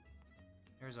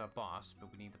 There's our boss, but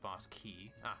we need the boss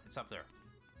key. Ah, it's up there.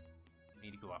 We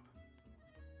need to go up.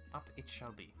 Up it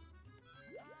shall be.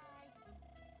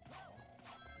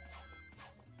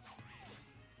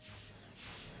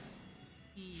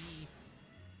 Eee.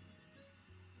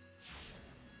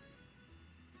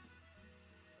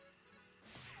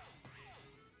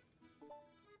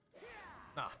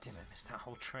 Ah, damn it, missed that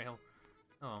whole trail.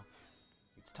 Oh.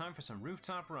 It's time for some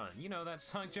rooftop run. You know, that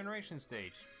Sonic Generation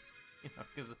stage. You know,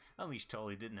 because Unleashed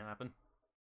totally didn't happen.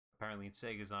 Apparently in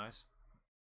Sega's eyes.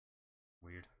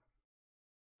 Weird.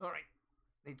 Alright,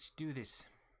 let's do this.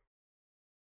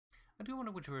 I do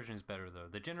wonder which version is better though,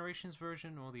 the Generations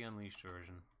version or the Unleashed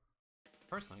version.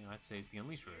 Personally, I'd say it's the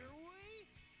Unleashed version.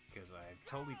 Because I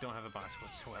totally don't have a bias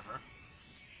whatsoever.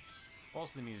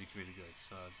 Also, the music's really good,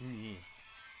 so... yeah.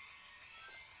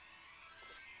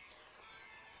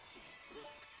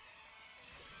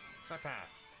 Side path.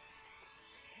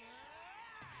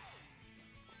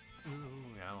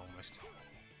 Ooh, yeah, almost.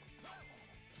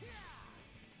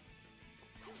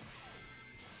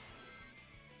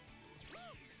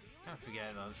 I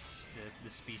forget that the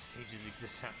speed stages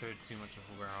exist after too much of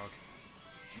a Warhog.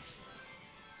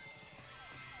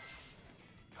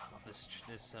 I love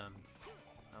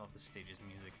I love this stage's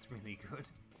music. It's really good.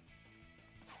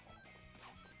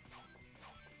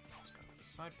 Let's go for the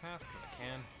side path because I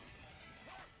can.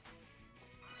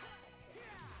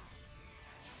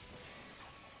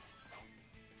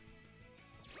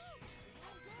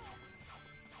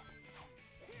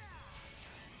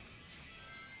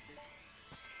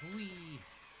 Whee!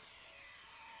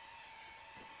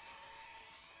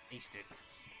 Aced it.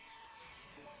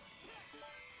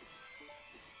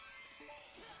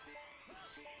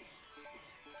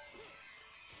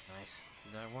 Nice.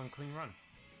 Did that one clean run.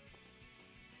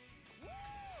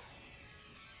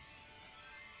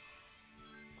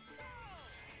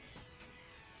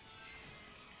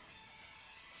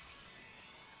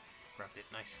 Grabbed it.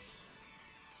 Nice.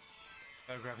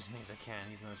 Gotta grab as many as I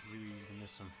can, even though it's really easy to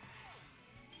miss them.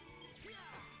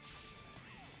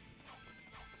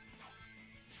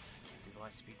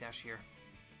 Light speed dash here.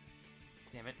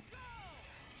 Damn it.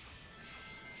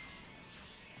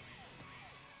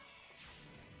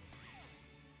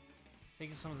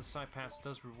 Taking some of the side paths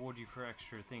does reward you for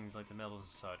extra things like the medals and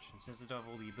such, and since I don't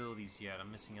have all the abilities yet,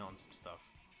 I'm missing out on some stuff.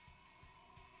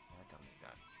 I don't need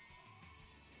that.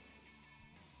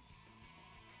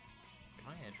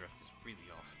 My air drift is really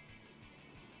off.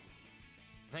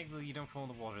 Thankfully you don't fall in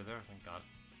the water there, thank God.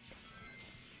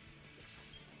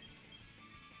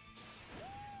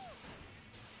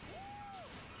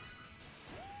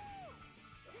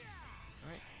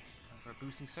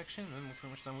 Boosting section, and then we're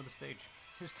pretty much done with the stage.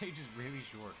 This stage is really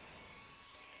short.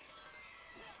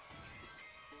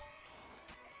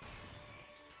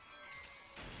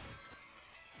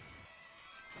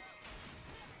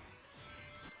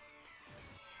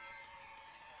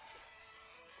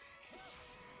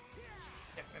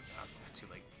 Yep, too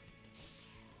late.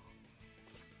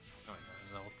 Oh, that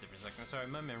was a whole different second. Sorry,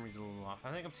 my memory's a little off.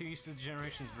 I think I'm too used to the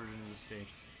Generations version of the stage.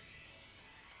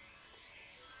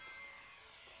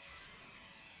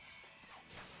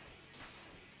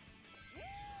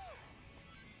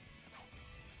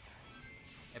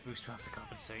 Boost will have to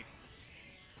compensate.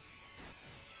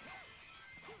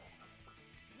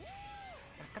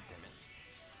 God damn it.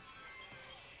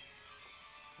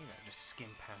 Yeah, just skim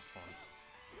past one.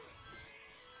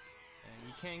 And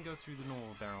you can go through the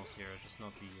normal barrels here, just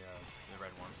not the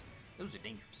red ones. Those are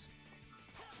dangerous.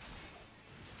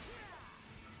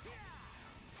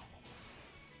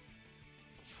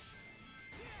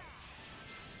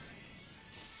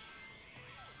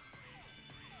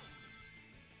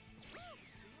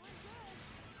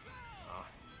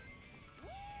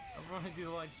 I want to do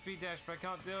the light speed dash, but I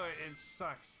can't do it. It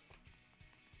sucks.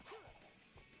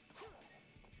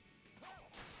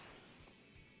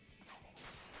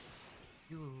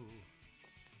 Ooh.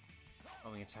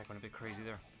 Oh, the attack went a bit crazy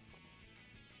there.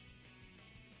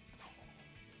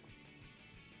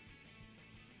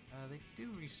 They do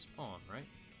respawn, right?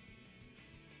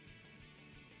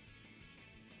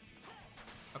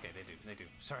 Okay, they do.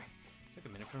 Sorry. Took a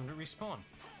minute for them to respawn.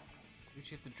 You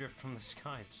have to drift from the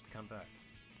skies just to come back.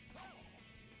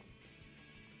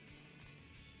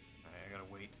 Alright, I gotta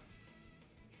wait.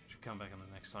 Should come back on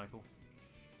the next cycle.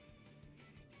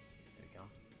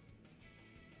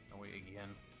 Oh wait, again.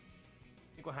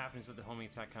 I think what happens is that the homing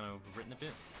attack kind of overwritten a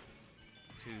bit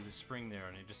to the spring there,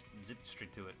 and it just zipped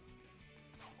straight to it.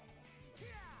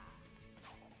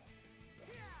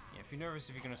 Yeah, if you're nervous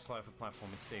if you're going to slide off a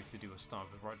platform, it's safe to do a stomp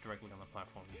right directly on the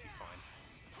platform, you'll be fine.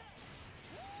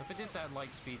 So if I did that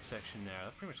light speed section there,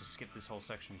 I'd pretty much just skip this whole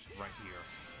section just right here.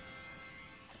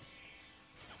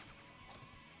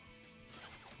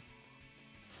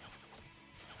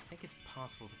 I think it's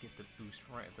possible to get the boost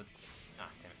right at the... Ah,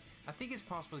 damn it. I think it's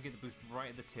possible to get the boost right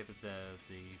at the tip of the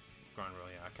grind rail.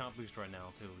 Yeah, I can't boost right now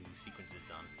until the sequence is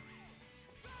done.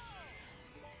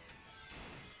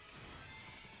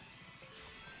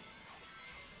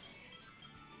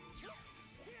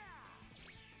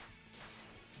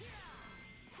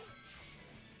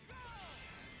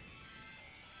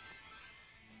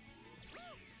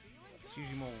 It's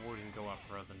usually more rewarding to go up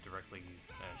rather than directly in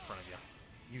front of you.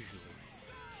 Usually.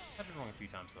 I've been wrong a few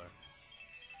times though.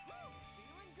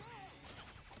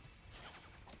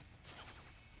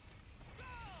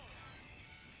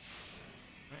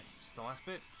 Alright, this is the last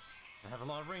bit. I have a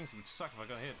lot of rings, it would suck if I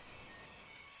got hit.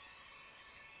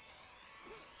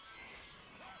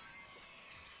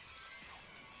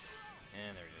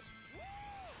 And there it is.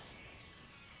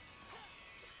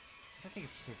 I think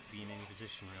it's safe to be in any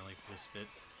position really for this bit.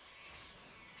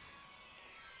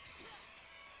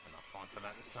 I'm not falling for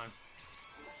that this time.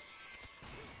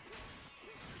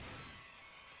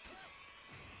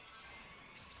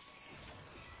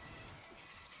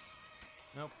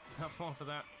 Nope, not falling for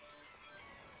that.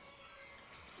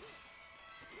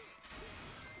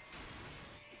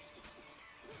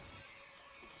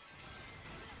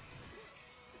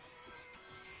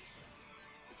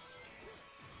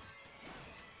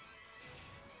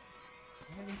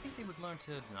 Yeah, do you think they would learn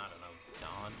to, I don't know,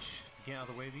 dodge to get out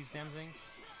of the way of these damn things?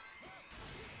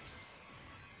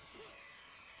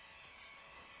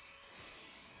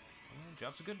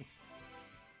 Job's a good one.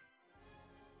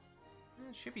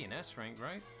 It should be an S rank,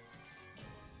 right?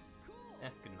 Eh,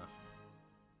 good enough.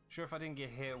 Sure, if I didn't get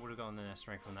hit, I would have gotten an S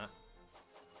rank from that.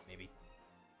 Maybe.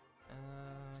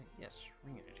 Yes,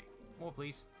 ring energy. More,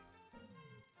 please.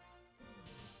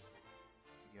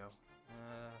 There you go.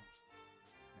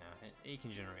 Nah, it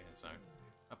can generate its own.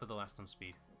 I'll put the last on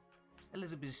speed. A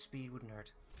little bit of speed wouldn't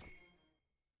hurt.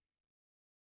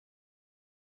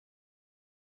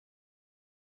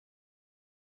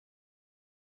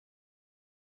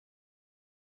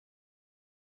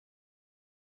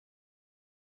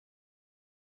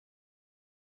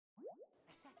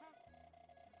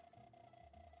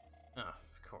 Ah,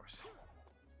 of course.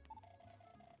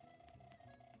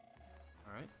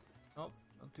 Alright. Oh,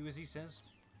 I'll do as he says.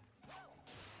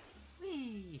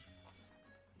 Whee!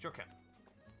 Shortcut.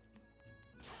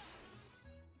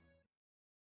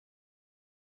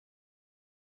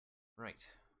 Right.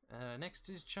 Next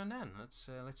is Chandan. Let's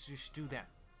just do that.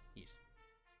 Yes.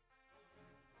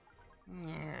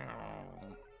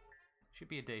 Should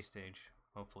be a day stage,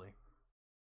 hopefully.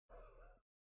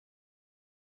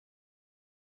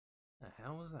 The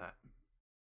hell was that?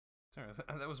 Sorry,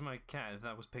 that was my cat. If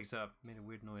that was picked up, made a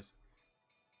weird noise.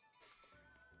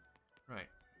 Right.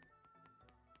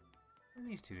 What are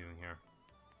these two doing here?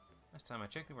 Last time I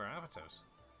checked, they were avatars.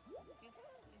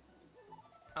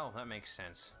 Oh, that makes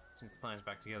sense. Since the planet's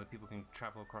back together, people can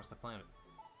travel across the planet.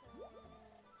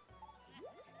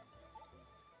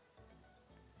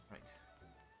 Right.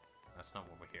 That's not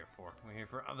what we're here for. We're here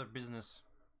for other business.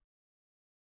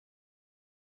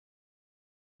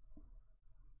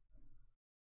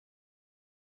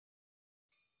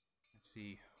 Let's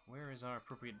see. Where is our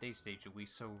appropriate day stage that we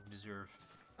so deserve?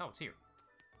 Oh, it's here.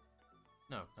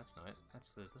 No, that's not it.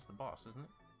 That's the boss, isn't it?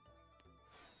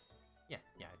 Yeah,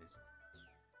 it is.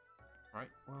 Right,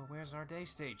 well, where's our day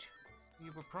stage? We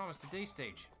were promised a day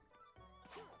stage.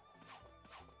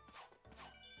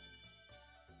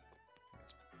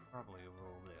 It's probably over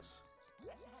all this.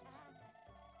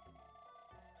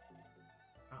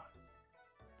 Oh.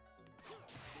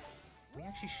 We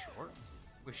actually short?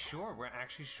 We're short. We're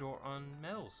actually short on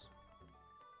medals.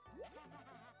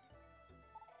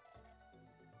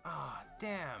 Ah,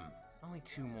 damn. Only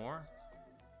 2 more.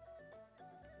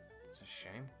 It's a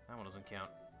shame. That one doesn't count.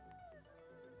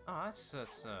 Oh, that's a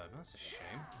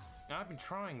shame. Now, I've been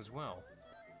trying as well.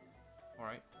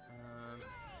 Alright.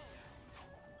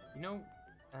 You know,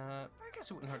 I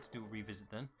guess it wouldn't hurt to do a revisit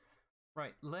then.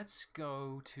 Right, let's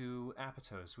go to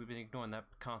Apatos. We've been ignoring that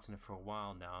continent for a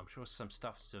while now. I'm sure some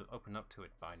stuff's to open up to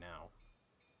it by now.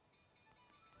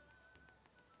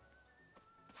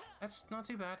 That's not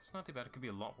too bad. It's not too bad. It could be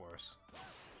a lot worse.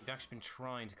 We've actually been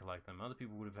trying to collect them. Other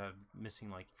people would have had missing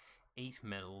like 8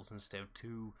 medals instead of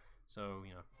 2. So,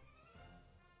 you know.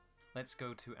 let's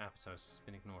go to Aptos. It's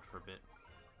been ignored for a bit.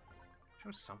 I'm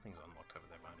sure something's unlocked over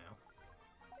there by now.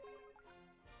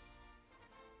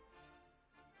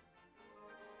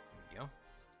 There we go.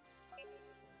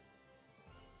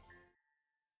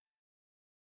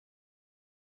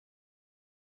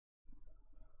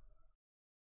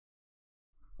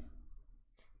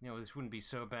 You know, this wouldn't be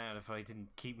so bad if I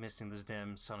didn't keep missing those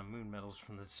damn Sun and Moon medals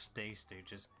from the stay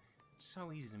stages. It's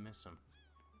so easy to miss them.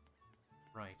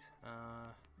 Right,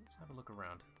 let's have a look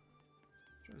around.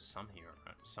 I'm sure there's some here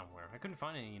somewhere. I couldn't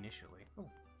find any initially.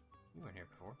 Oh, you weren't here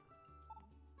before.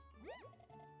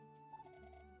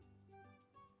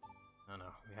 Oh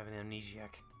no, we have an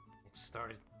amnesiac. It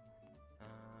started.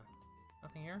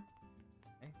 Nothing here?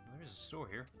 Hey, well, there's a store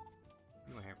here.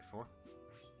 You weren't here before.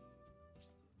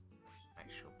 I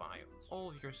shall buy all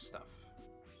of your stuff.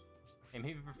 Hey,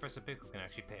 maybe Professor Pickle can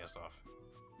actually pay us off.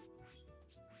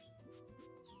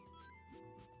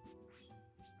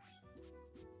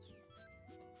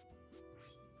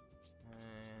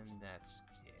 And that's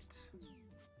it.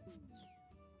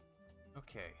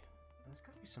 Okay. There's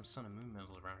gotta be some Sun and Moon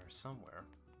medals around here somewhere.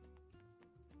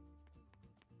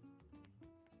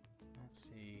 Let's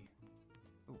see.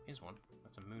 Oh, here's one.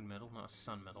 That's a Moon medal, not a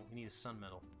Sun medal. We need a Sun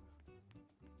medal.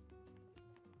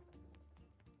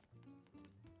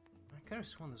 I could have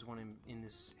sworn there's one in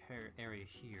this area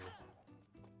here.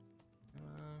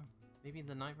 Maybe in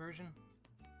the night version?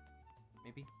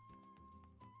 Maybe?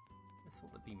 I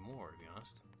thought there'd be more, to be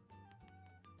honest.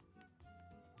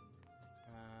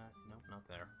 Nope, not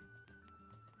there.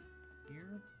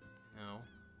 Here? No. Up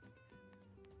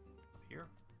here?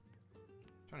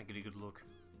 Trying to get a good look.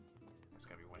 There's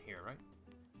gotta be one here, right?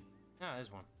 Ah, there's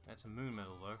one. That's a Moon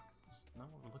medal, though. It's not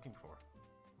what we're looking for.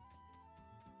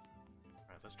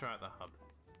 Alright, let's try out the hub.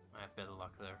 I have better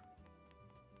luck there.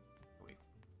 Wait.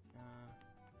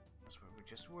 That's where we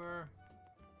just were.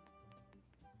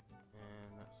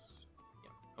 And that's...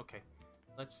 yeah, okay.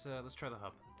 Let's try the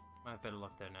hub. I have better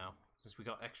luck there now, since we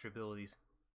got extra abilities.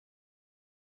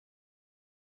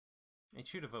 It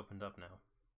should have opened up now.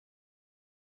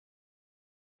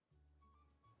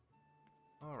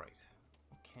 Alright.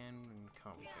 What can and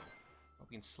can't we do? Well,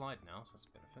 we can slide now, so that's a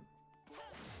benefit.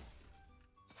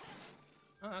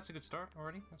 Oh, that's a good start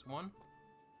already. That's one.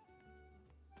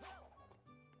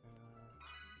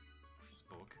 Let's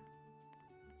book.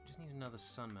 Just need another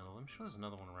Sun medal. I'm sure there's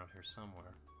another one around here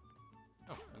somewhere.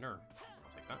 Oh, an urn.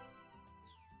 I'll take that.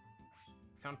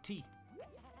 Found tea.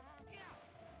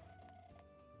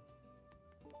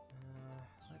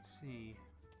 Let's see.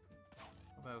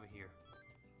 What about over here?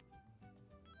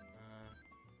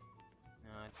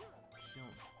 No, I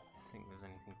don't think there's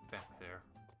anything back there.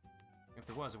 If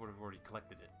there was, I would have already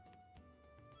collected it.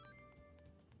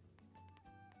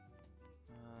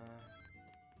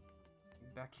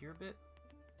 Back here a bit?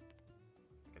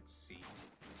 I can see.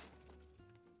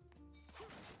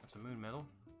 That's a Moon medal.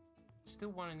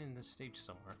 Still one in this stage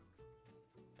somewhere.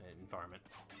 Environment.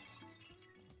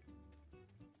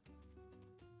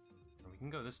 We can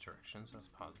go this direction, so that's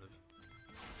positive.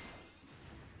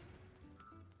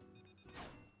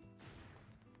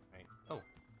 Right. Oh.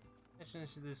 Mention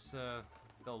this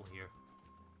gull here.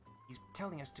 He's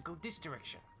telling us to go this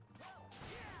direction.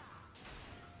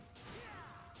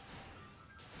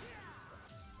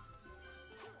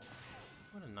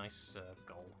 What a nice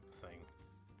gull thing.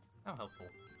 How helpful.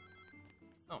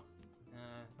 Oh,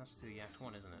 that's to the Act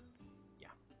 1, isn't it?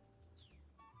 Yeah.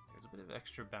 There's a bit of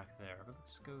extra back there, but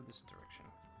let's go this direction.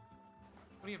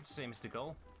 What do you have to say, Mr.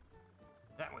 Gull?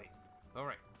 That way.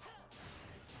 Alright.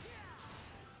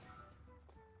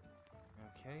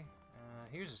 Okay,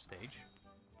 here's a stage.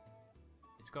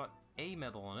 It's got a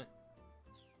medal on it.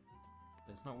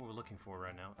 But it's not what we're looking for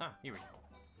right now. Ah, here we go.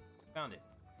 Found it.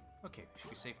 Okay,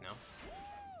 should be safe now.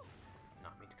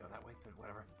 Not mean to go that way, but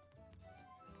whatever.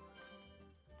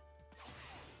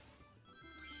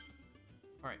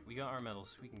 Alright, we got our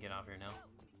medals. We can get out of here now.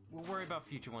 We'll worry about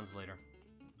future ones later.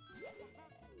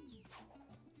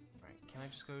 Alright, can I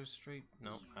just go straight?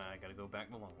 No, I gotta go back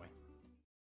the long way.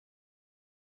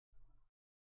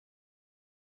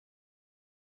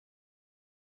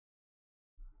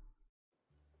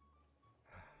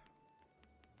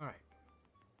 Alright.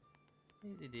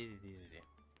 Oh,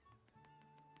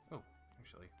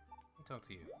 actually, let me talk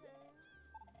to you.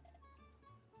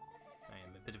 I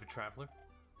am a bit of a traveler.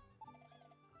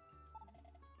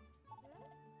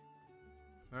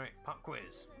 Alright, pop quiz.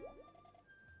 Let's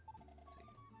see.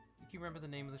 You can remember the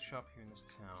name of the shop here in this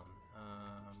town.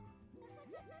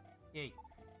 Yay.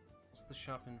 What's the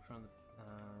shop in front of the...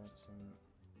 it's an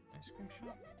ice cream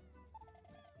shop?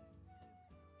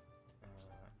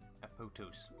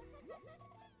 Apotos.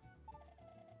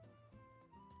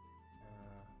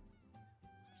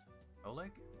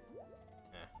 Oleg?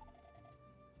 Yeah.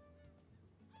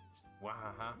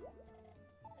 Wahaha.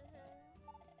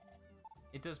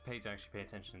 It does pay to actually pay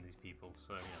attention to these people,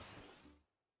 so, you know.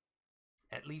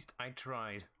 At least I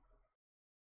tried.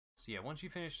 So yeah, once you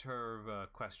finished her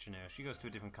questionnaire, she goes to a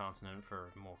different continent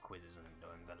for more quizzes and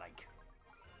the like.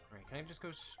 Right, can I just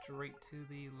go straight to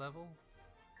the level?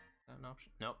 Is that an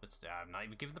option? Nope, I'm not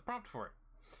even given the prompt for it.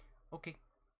 Okay.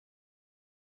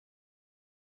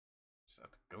 Just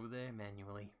have to go there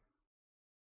manually.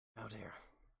 Oh dear.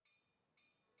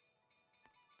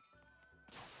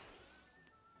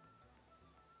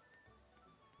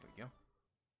 There we go.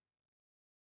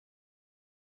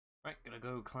 Right, gotta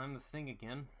go climb the thing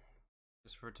again.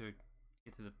 Just for it to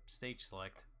get to the stage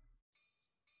select.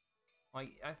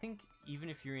 Like, I think even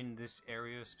if you're in this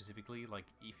area specifically, like,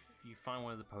 if you find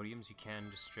one of the podiums, you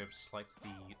can just straight up select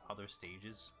the other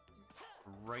stages.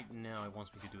 Right now, it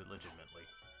wants me to do it legitimately,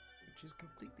 which is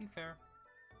completely fair.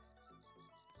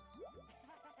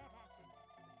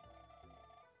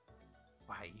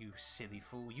 Why, you silly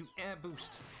fool, you air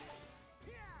boost!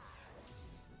 There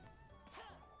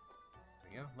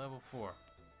we go, level 4.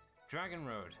 Dragon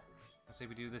Road. I say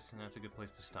we do this, and that's a good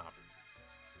place to stop.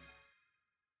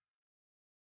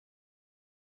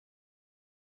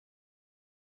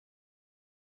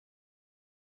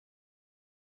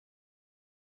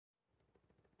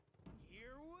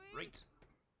 Here we Right.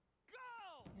 go!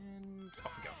 And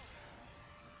off we go.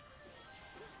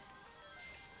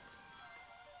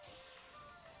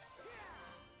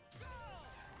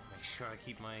 Make sure I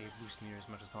keep my boost meter as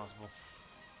much as possible.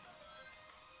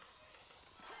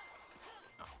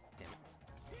 Oh, damn it.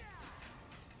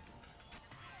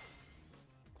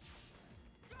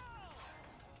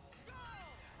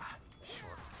 Ah,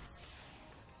 sure.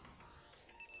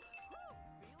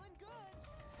 Feeling good.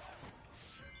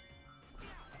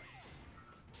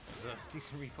 There's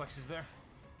decent reflexes there.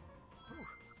 Whew.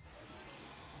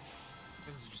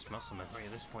 This is just muscle memory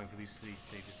at this point for these stages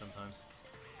sometimes.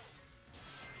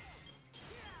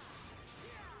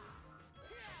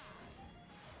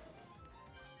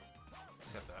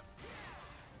 Except that.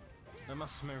 No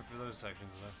muscle memory for those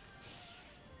sections though.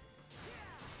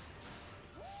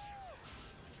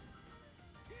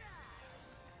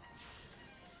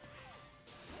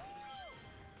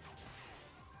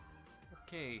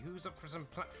 Okay, who's up for some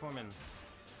platforming?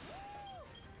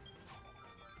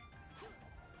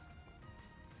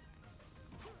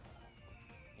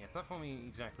 Yeah, platforming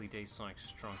exactly Days Sonic's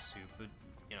strong suit, but,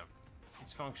 you know,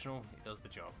 it's functional, it does the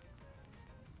job.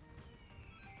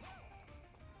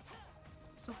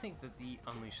 I still think that the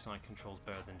Unleashed Sonic controls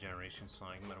better than Generation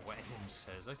Sonic, no matter what anyone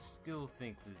says. I still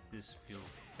think that this feels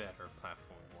better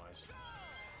platform-wise.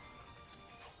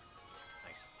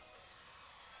 Nice.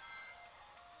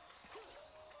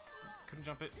 Couldn't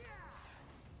jump it.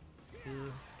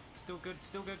 Still good,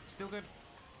 still good, still good.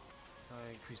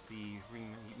 I increased the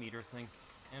ring meter thing,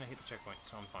 and I hit the checkpoint,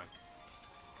 so I'm fine.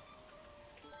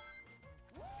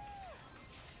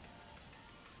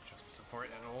 Trust myself for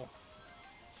it at all.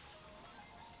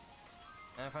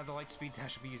 And if I have the light speed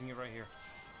dash, I'll be using it right here.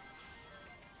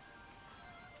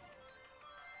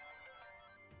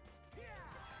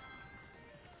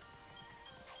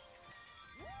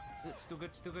 It's still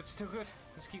good, still good, still good.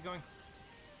 Let's keep going.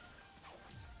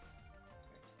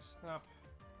 Stop.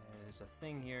 There's a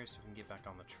thing here so we can get back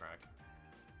on the track.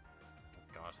 Oh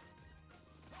god.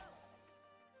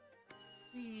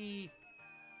 Whee!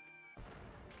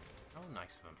 Oh,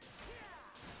 nice of him.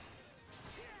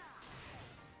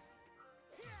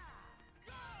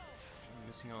 I'm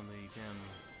missing on the damn...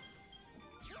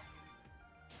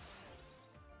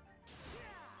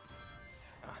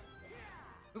 Ah.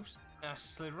 Oops! I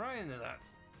slid right into that.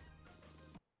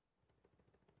 I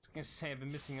was gonna say I've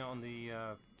been missing out on the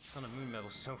Sun and Moon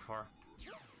medals so far.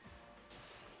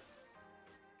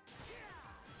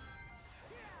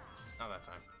 Not that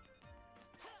time.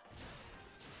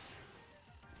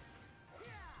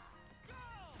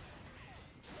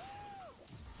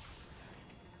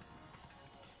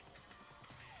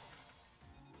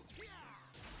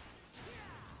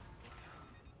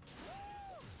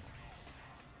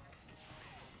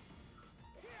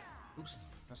 Oops,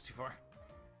 that's too far.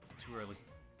 Too early.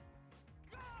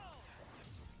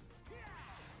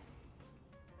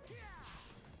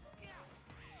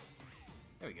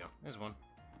 There we go. There's one.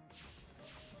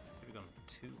 Could have gone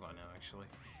 2 by now, actually.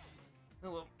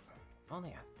 Oh well. If only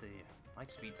at the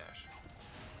light speed dash.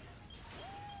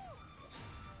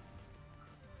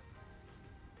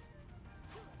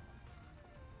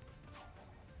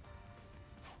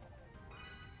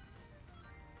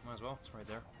 Might as well. It's right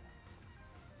there.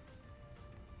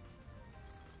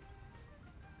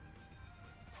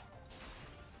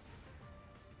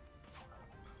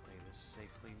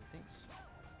 methinks.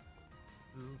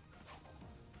 Ooh.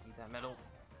 Need that metal.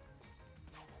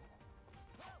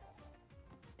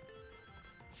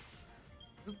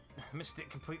 Oop, missed it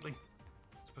completely.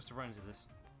 Supposed to run into this.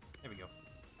 There we go.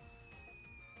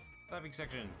 Diving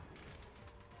section.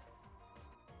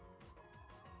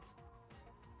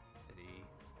 Steady.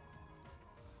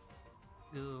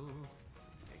 Ooh.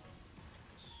 Okay.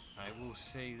 I will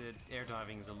say that air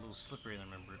diving is a little slippery than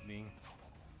I remember it being.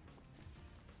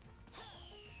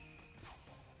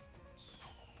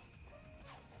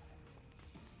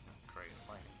 Great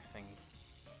lightning thingy.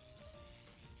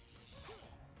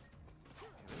 Okay,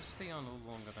 let's stay on a little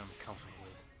longer than I'm comfortable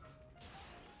with.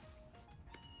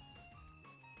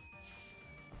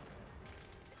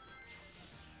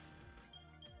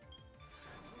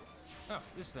 Oh,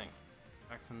 this thing.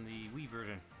 Back from the Wii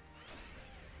version.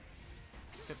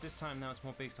 Except this time now it's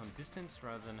more based on distance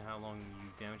rather than how long you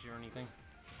damage it or anything.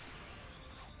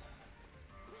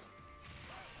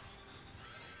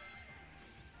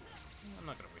 I'm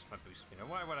not gonna waste my boost spinner.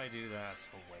 Why would I do that? It's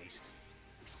a waste.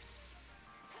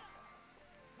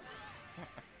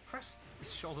 I pressed the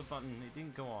shoulder button, it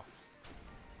didn't go off.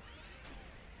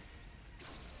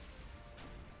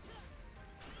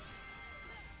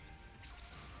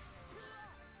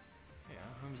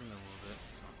 Homes in there a little bit.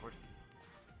 It's awkward.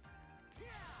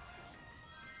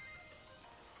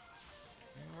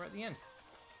 And we're at the end.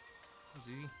 That was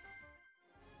easy.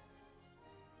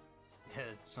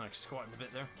 Yeah, it's like squatting a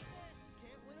bit there.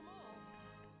 Can't win 'em all.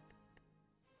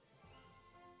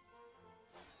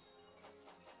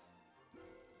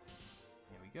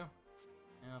 There we go.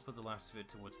 And I'll put the last of it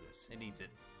towards this. It needs it.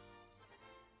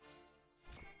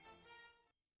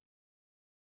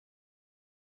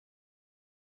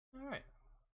 Alright.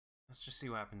 Let's just see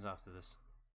what happens after this.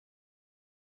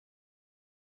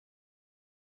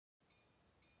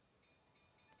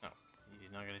 Oh,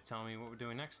 you're not going to tell me what we're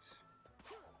doing next?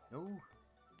 No.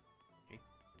 Okay.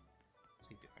 What's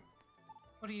he doing?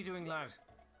 What are you doing, lad?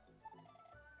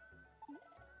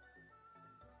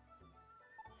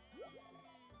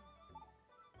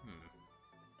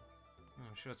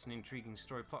 I'm sure it's an intriguing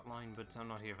story plotline, but I'm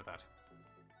not here for that.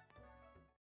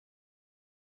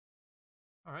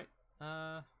 Alright,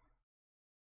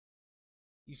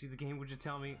 usually the game would just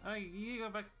tell me, hey, you go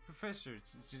back to the professor,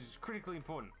 it's critically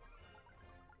important.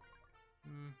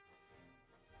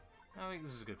 I think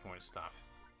this is a good point to stop.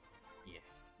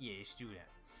 Yeah, let's do that.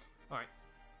 Alright.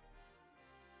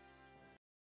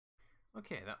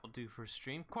 Okay, that'll do for a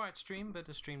stream. Quiet stream, but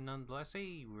a stream nonetheless.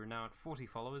 Hey, we're now at 40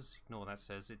 followers. Ignore what that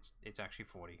says, it's actually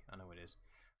 40. I know it is.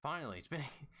 Finally,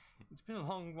 it's been a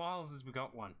long while since we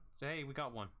got one. So hey, we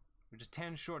got one. We're just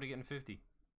 10 short of getting 50.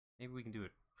 Maybe we can do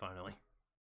it, finally.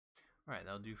 Alright,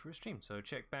 that'll do for a stream. So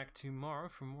check back tomorrow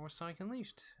for more Psych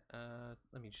Unleashed.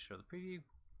 Let me just show the preview.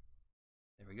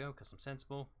 There we go, because I'm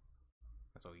sensible.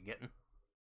 That's all you're getting.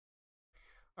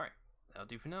 Alright, that'll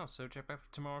do for now. So check back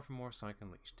for tomorrow for more Psych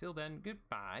Unleashed. Till then,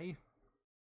 goodbye.